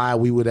understand why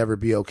we would ever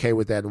be okay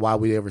with that and why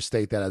we ever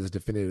state that as a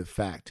definitive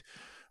fact.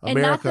 And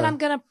not that I'm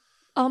gonna.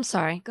 Oh, I'm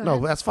sorry. Go ahead.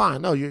 No, that's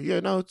fine. No,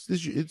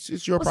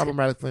 it's your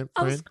problematic friend.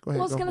 Go ahead. I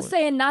was going to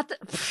say, and not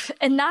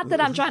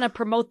that I'm trying to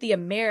promote the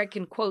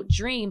American quote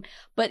dream,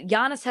 but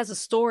Giannis has a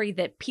story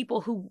that people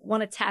who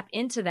want to tap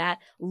into that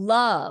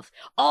love.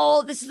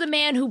 Oh, this is a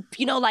man who,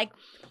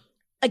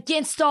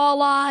 against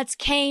all odds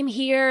came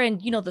here,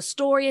 and the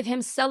story of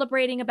him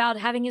celebrating about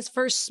having his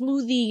first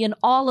smoothie and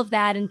all of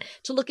that, and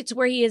to look at to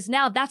where he is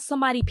now, that's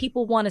somebody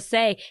people want to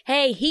say,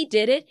 hey, he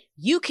did it,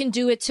 you can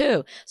do it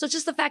too. So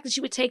just the fact that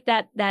you would take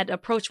that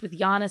approach with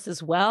Giannis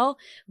as well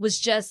was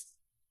just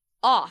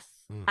off.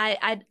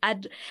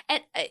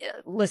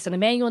 Listen,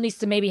 Emmanuel needs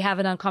to maybe have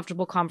an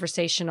uncomfortable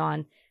conversation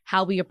on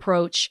how we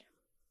approach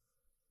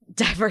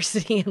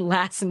diversity in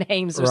last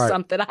names or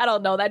something. I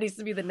don't know. That needs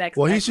to be the next.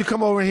 Well, he should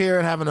come over here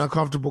and have an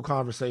uncomfortable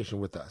conversation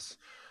with us.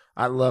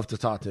 I'd love to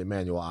talk to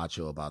Emmanuel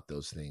Acho about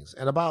those things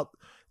and about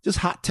just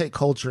hot take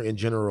culture in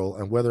general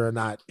and whether or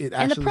not it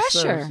actually and the pressure.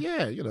 serves.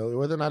 Yeah,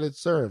 whether or not it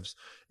serves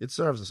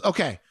us.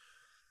 Okay.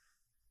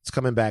 It's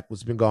coming back.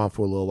 It's been gone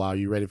for a little while.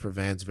 You ready for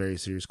Van's very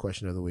serious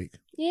question of the week?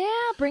 Yeah,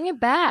 bring it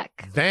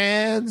back.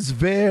 Van's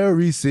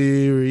very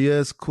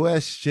serious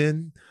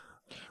question.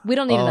 We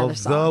don't need another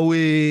song. The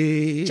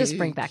week. Just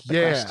bring back the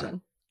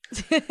question.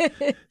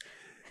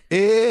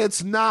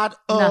 It's not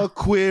a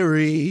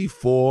query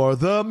for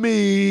the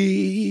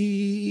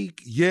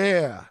meek.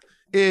 Yeah,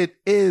 it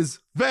is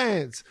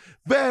Van's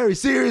very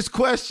serious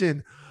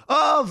question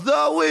of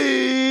the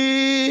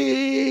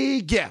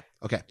week. Yeah.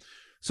 Okay.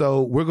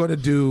 So we're going to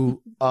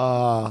do,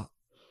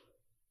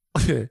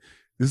 this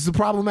is a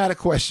problematic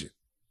question.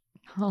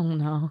 Oh,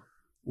 no.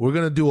 We're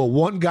going to do a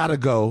one gotta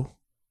go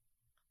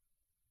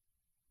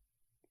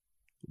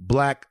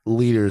Black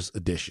Leaders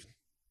edition.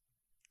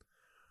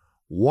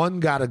 One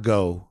gotta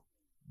go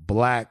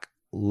Black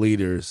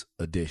Leaders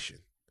edition.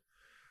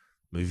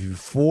 Maybe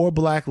 4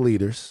 Black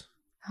leaders.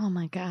 Oh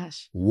my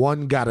gosh.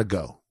 One gotta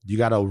go. You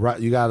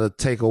gotta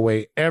take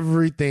away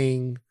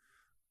everything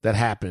that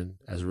happened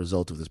as a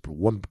result of this.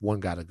 One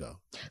gotta go.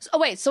 So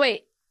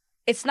wait.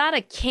 It's not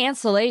a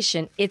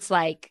cancellation. It's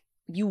like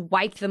you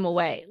wipe them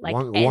away. Like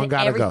one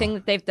gotta everything go.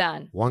 that they've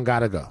done. One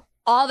gotta go.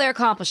 All their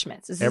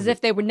accomplishments. It's as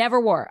if they never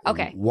were.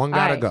 Okay. One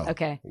gotta go.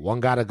 Okay.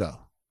 One gotta go.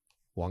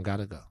 One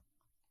gotta go.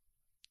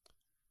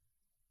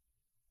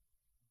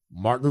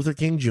 Martin Luther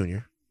King Jr.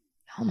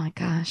 Oh my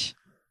gosh.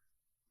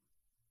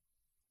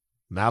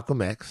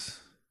 Malcolm X.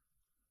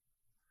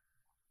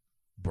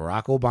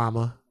 Barack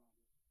Obama.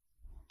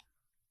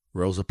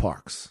 Rosa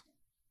Parks.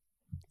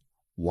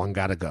 One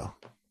gotta go.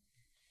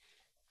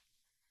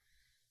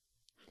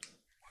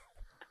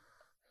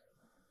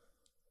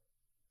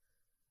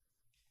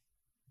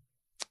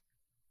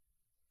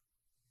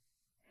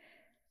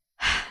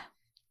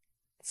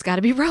 It's got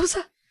to be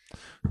Rosa.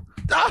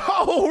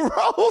 Oh,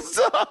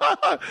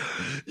 Rosa!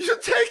 You're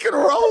taking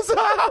Rosa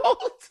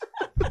out.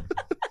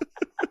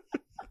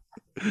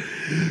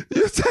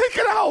 You're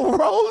taking out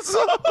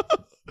Rosa.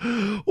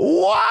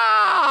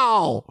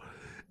 Wow.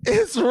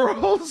 It's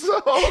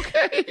Rosa.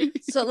 Okay.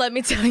 So let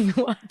me tell you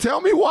why.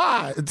 Tell me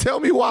why. Tell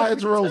me why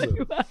it's Rosa.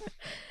 And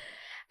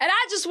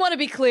I just want to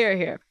be clear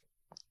here.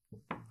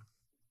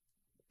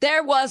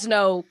 There was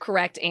no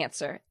correct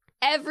answer.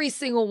 Every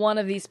single one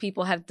of these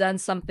people have done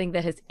something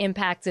that has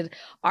impacted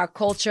our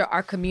culture,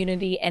 our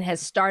community, and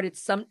has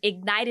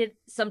ignited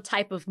some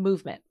type of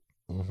movement.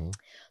 Mm-hmm.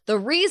 The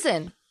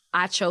reason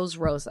I chose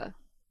Rosa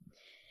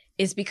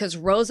is because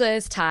Rosa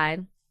is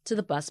tied to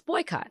the bus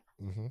boycott.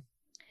 Mm-hmm.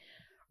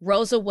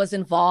 Rosa was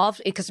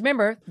involved because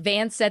remember,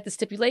 Van said the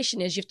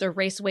stipulation is you have to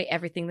erase away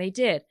everything they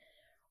did.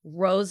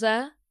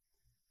 Rosa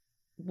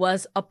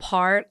was a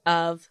part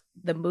of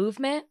the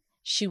movement.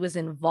 She was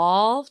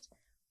involved.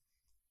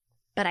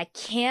 But I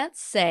can't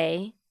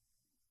say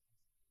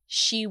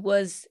she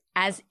was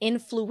as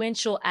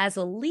influential as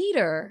a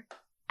leader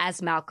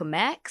as Malcolm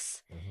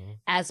X, mm-hmm.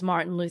 as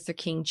Martin Luther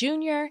King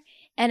Jr.,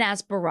 and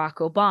as Barack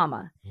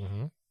Obama.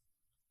 Mm-hmm.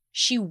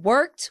 She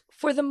worked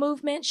for the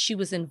movement. She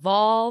was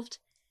involved.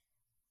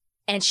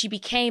 And she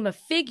became a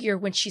figure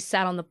when she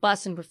sat on the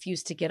bus and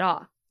refused to get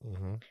off.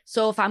 Mm-hmm.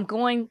 So if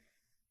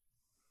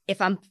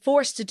I'm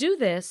forced to do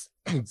this,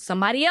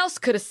 somebody else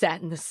could have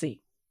sat in the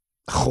seat.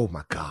 Oh,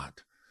 my God.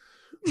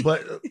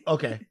 But,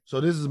 okay, so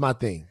this is my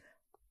thing.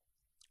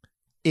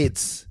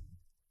 It's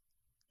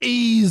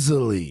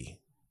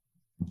easily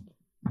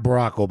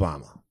Barack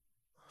Obama.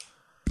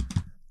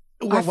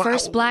 Our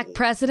first black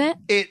president?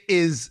 It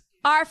is.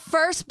 Our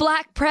first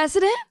black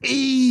president?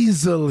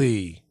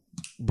 Easily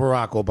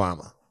Barack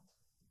Obama.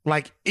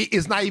 Like,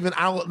 it's not even,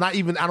 I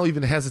don't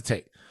even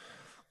hesitate.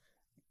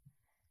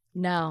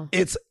 No.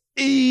 It's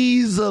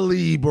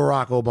easily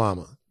Barack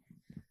Obama.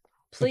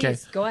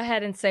 Please, go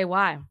ahead and say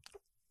why.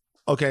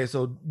 Okay,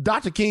 so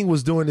Dr. King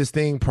was doing this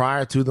thing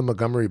prior to the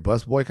Montgomery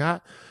bus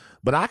boycott,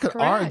 but I could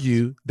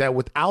argue that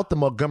without the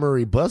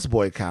Montgomery bus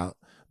boycott,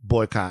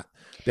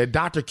 that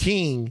Dr.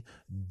 King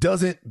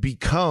doesn't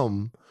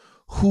become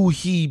who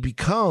he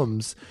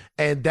becomes,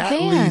 and that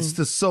leads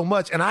to so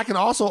much. And I can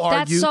also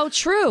argue that's so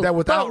true that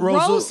without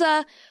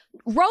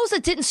Rosa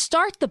didn't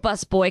start the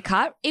bus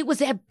boycott. It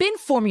had been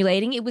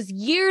formulating. It was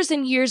years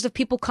and years of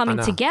people coming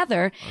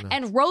together,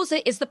 and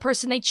Rosa is the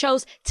person they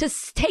chose to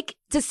sit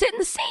in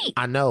the seat.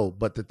 I know,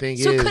 but the thing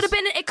is, it could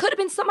have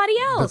been somebody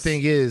else. The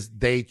thing is,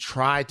 they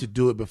tried to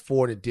do it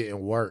before and it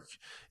didn't work.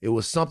 It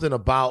was something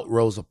about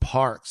Rosa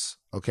Parks.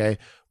 Okay,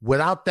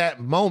 without that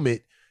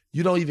moment,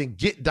 you don't even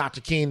get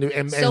Dr. King. It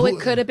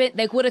could have been.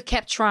 They would have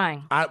kept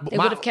trying. They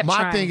would have kept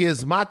trying.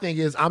 My thing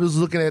is, I'm just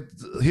looking at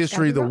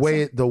history the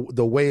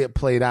way it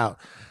played out.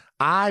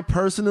 I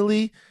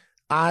personally,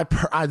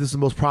 this is the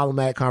most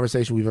problematic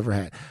conversation we've ever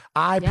had.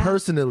 I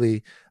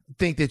personally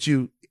think that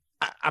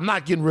I'm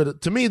not getting rid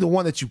of. To me, the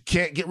one that you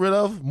can't get rid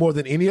of more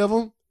than any of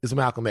them is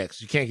Malcolm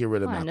X. You can't get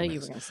rid of Malcolm X. I know you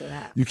were going to say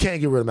that. You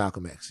can't get rid of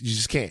Malcolm X. You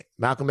just can't.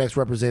 Malcolm X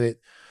represented.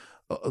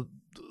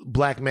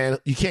 Black man,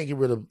 you can't get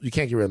rid of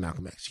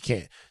Malcolm X. You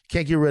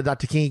can't get rid of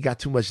Dr. King. He got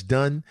too much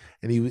done,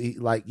 and he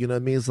like, you know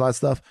what I mean? It's a lot of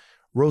stuff.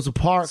 Rosa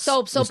Parks.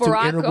 So was still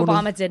Barack integral to-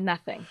 Obama did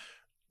nothing.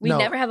 We No.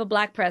 never have a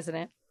black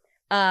president.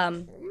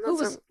 I'm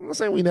not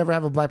saying we never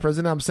have a black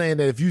president. I'm saying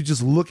that if you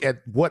just look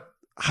at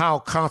how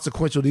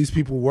consequential these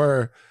people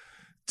were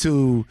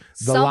to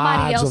the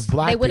somebody lives else, of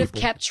black they would have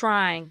people. kept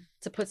trying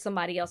to put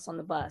somebody else on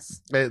the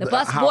bus. Eh, The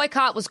bus how-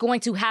 boycott was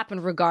going to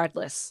happen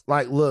regardless.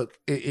 Like, look,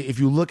 if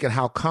you look at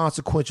how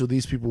consequential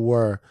these people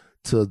were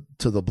to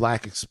the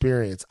black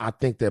experience, I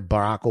think that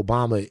Barack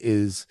Obama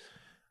is,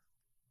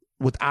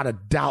 without a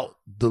doubt,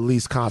 the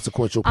least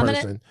consequential I'm gonna-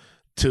 person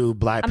to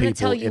black I'm people going to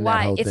tell you in that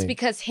why. whole It's thing.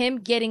 because him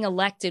getting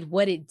elected,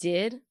 what it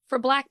did for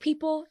black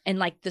people, and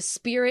like the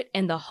spirit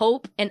and the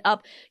hope and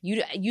up.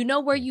 You know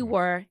where you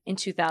were in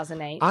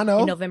 2008. I know.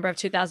 In November of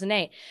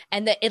 2008,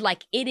 and that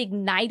it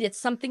ignited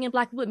something in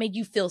black people. It made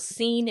you feel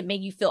seen. It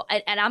made you feel,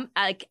 and I'm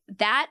like,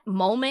 that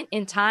moment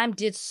in time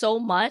did so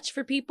much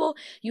for people.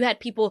 You had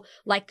people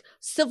like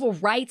civil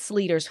rights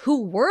leaders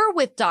who were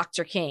with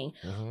Dr. King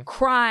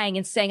crying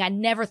and saying, "I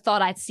never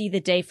thought I'd see the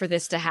day for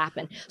this to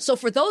happen." So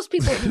for those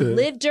people who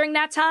lived during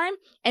that time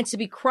and to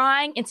be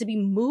crying and to be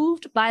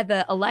moved by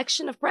the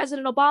election of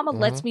President Obama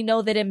lets me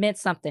know that it meant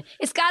something.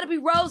 It's got to be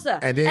Rosa.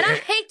 And And, then- I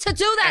hate to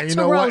do that And you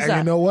to know what? Rosa. And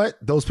you know what?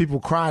 Those people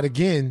cried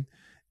again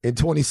in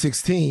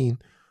 2016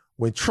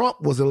 when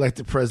Trump was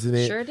elected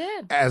president. Sure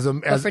did. As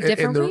for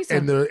different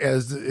reasons.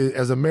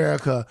 As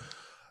America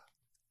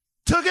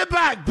took it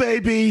back,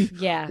 baby.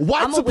 Yeah.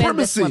 White I'm gonna win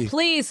this supremacy.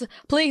 one.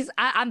 Please.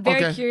 I'm very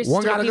Okay, curious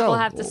one to what gotta people go.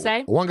 have to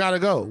say. One gotta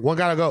go. We're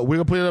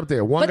gonna put it up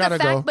there. One But gotta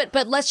the fact, go.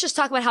 but let's just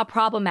talk about how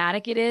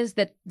problematic it is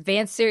that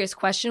Van's serious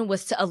question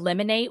was to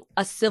eliminate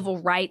a civil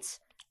rights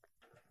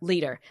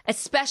leader,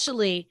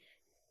 especially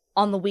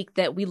on the week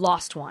that we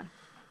lost one.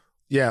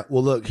 Yeah.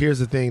 Well, look. Here's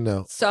the thing,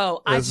 though.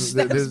 So that's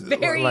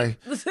very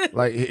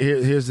Like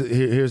here's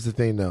the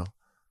thing, though.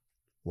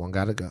 One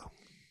gotta go.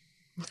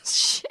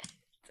 shit.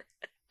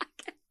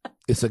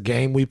 It's a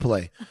game we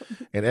play,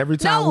 and every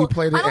time we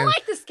play the I don't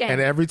like this game. and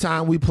every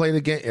time we play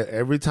the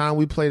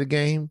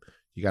game,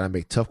 you gotta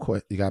make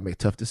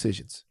tough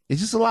decisions. It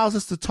just allows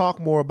us to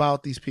talk more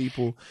about these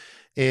people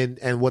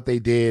and what they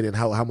did and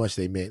how much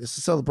they meant. It's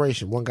a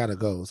celebration. One gotta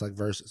go. It's like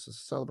versus. It's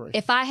a celebration.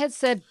 If I had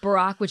said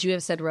Barack, would you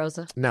have said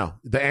Rosa? No,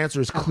 the answer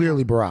is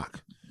clearly Barack.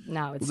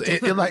 No, it's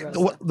It definitely like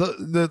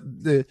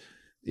Rosa.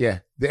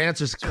 the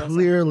answer is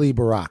clearly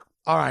Barack.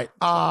 All right,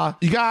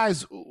 you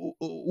guys,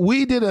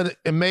 we did an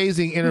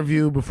amazing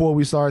interview before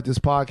we started this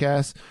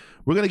podcast.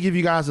 We're gonna give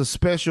you guys a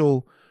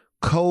special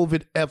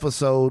COVID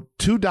episode.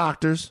 2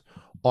 doctors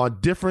on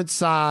different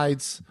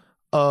sides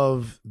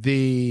of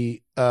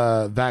the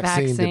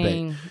vaccine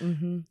debate.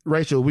 Mm-hmm.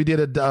 Rachel, we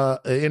did an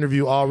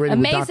interview already.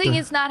 Amazing with Dr.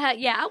 is not how.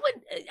 Yeah,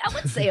 I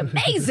would say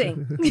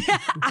amazing.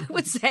 I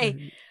would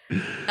say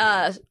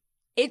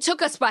it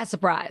took us by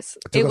surprise.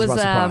 Took us by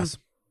surprise.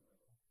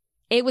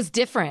 It was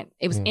different.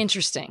 It was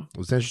interesting. It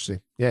was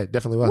interesting. Yeah, it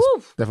definitely was.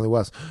 Woo. Definitely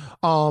was.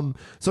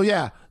 So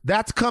yeah,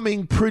 that's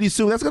coming pretty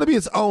soon. That's going to be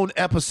its own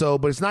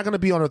episode, but it's not going to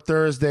be on a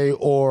Thursday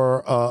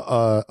or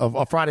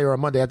a Friday or a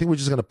Monday. I think we're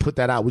just going to put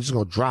that out. We're just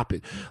going to drop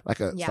it like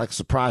a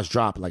surprise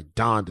drop, like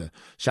Donda.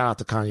 Shout out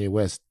to Kanye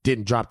West.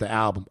 Didn't drop the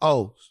album.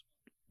 Oh,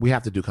 we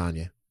have to do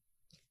Kanye.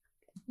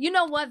 You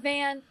know what,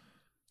 Van?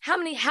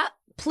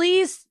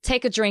 Please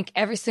take a drink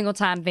every single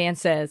time Van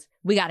says,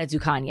 we got to do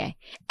Kanye.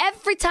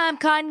 Every time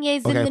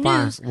Kanye's in the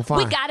fine. news, Well, fine.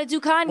 we got to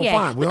do Kanye. Well,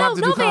 fine. We don't have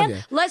to do Van,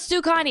 Kanye. let's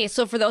do Kanye.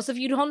 So for those of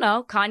you who don't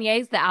know,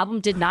 the album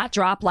did not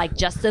drop like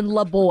Justin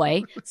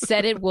LaBoy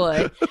said it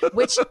would,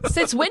 which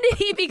since when did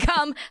he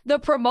become the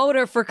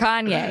promoter for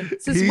Kanye?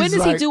 Since He's when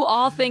does he like- do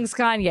all things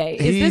Kanye?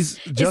 Is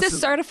this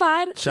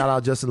certified? Shout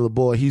out Justin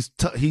LaBoy. He's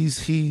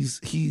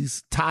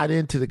tied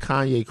into the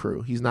Kanye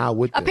crew. He's not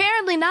with them.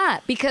 Apparently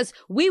not, because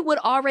we would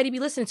already be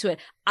listening to it.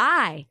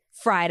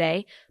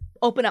 Friday,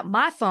 open up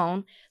my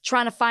phone,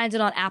 trying to find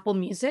it on Apple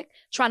Music,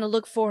 trying to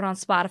look for it on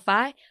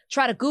Spotify,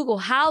 try to Google,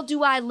 how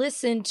do I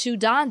listen to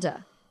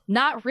Donda?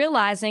 Not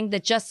realizing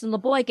that Justin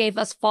LaBoy gave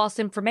us false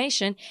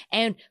information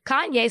and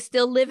Kanye's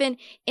still living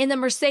in the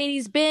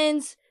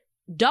Mercedes-Benz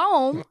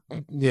dome.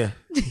 Yeah.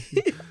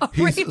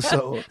 Arena,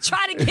 so-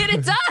 trying to get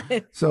it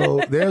done. So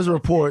there's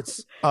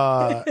reports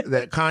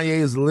that Kanye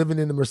is living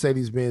in the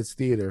Mercedes-Benz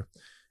Theater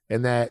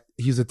and that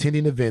he's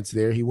attending events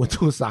there. He went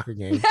to a soccer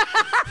game.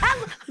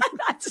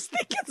 I just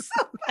think it's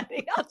so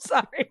funny. I'm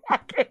sorry.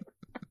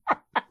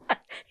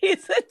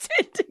 He's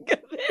attending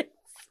events.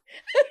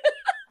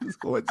 He's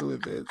going to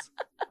events.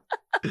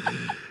 He went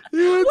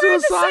We're to in a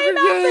the soccer same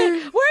game.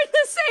 outfit. We're in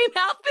the same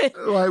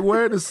outfit. Like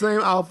wearing the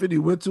same outfit. He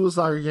went to a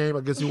soccer game.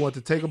 I guess he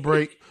wanted to take a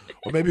break.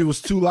 Or maybe it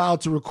was too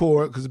loud to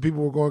record because the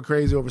people were going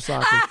crazy over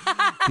soccer.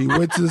 He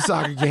went to the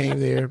soccer game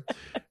there.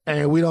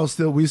 And we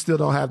still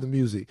don't have the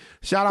music.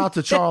 Shout out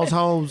to Charles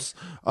Holmes,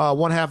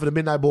 one half of the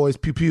Midnight Boys,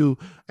 Pew Pew,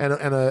 and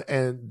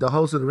the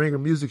host of the Ringer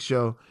Music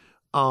Show.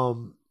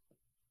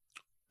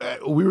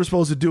 We were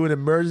supposed to do an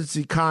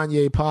emergency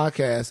Kanye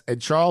podcast,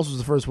 and Charles was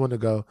the first one to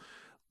go,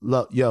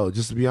 look, yo,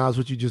 just to be honest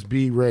with you, just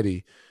be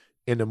ready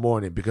in the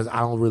morning because I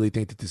don't really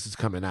think that this is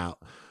coming out.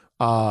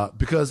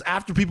 Because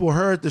after people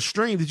heard the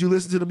stream, did you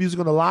listen to the music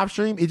on the live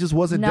stream? It just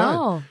wasn't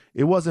done.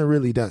 It wasn't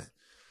really done.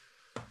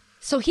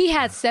 So he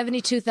had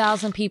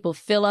 72,000 people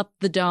fill up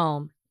the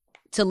dome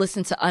to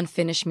listen to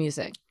unfinished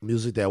music.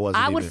 Music that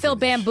wasn't I would even feel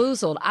finished.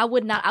 bamboozled. I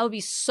would not. I would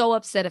be so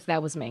upset if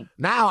that was me.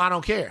 Now I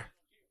don't care.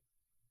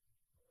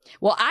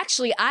 Well,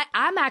 actually,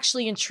 I'm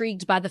actually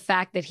intrigued by the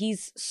fact that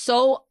he's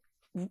so,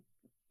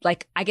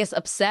 like, I guess,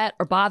 upset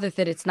or bothered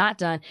that it's not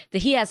done, that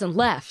he hasn't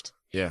left.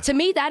 Yeah. To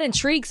me, that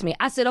intrigues me.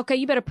 I said, okay,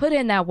 you better put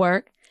in that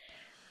work.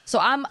 So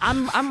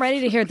I'm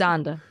ready to hear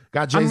Donda.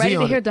 Got Jay-Z I'm ready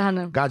on to hear it.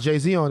 Donda. Got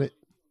Jay-Z on it.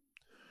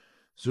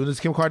 As soon as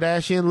Kim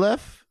Kardashian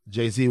left,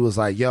 Jay-Z was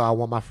like, yo, I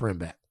want my friend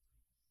back.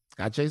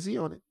 Got Jay-Z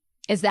on it.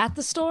 Is that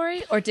the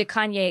story? Or did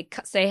Kanye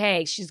say,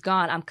 hey, she's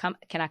gone.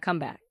 Can I come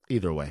back?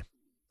 Either way.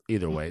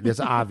 It's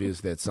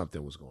obvious that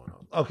something was going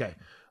on. Okay.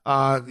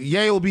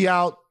 Ye will be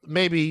out.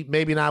 Maybe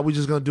not. We're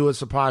just going to do a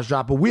surprise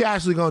drop. But we're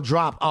actually going to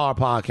drop our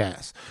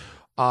podcast.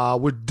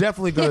 We're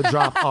definitely going to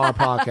drop our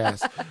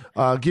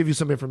podcast. Give you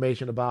some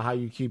information about how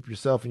you keep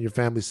yourself and your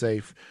family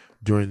safe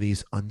during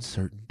these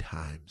uncertain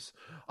times.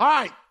 All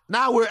right.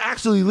 Now we're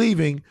actually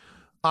leaving.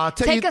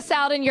 Take us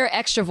out in your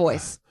extra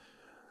voice.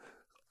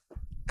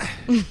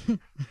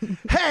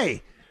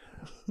 Hey,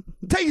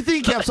 take your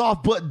thinking caps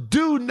off, but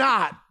do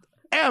not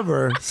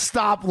ever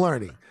stop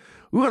learning.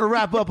 We're going to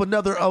wrap up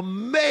another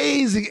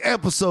amazing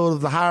episode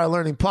of the Higher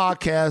Learning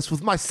Podcast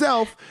with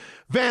myself,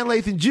 Van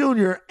Lathan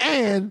Jr.,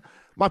 and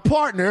my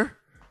partner,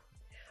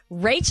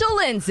 Rachel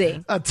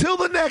Lindsay. Until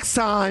the next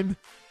time,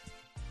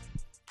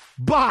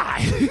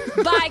 bye.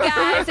 Bye,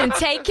 guys, and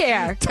take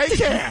care. Take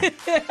care.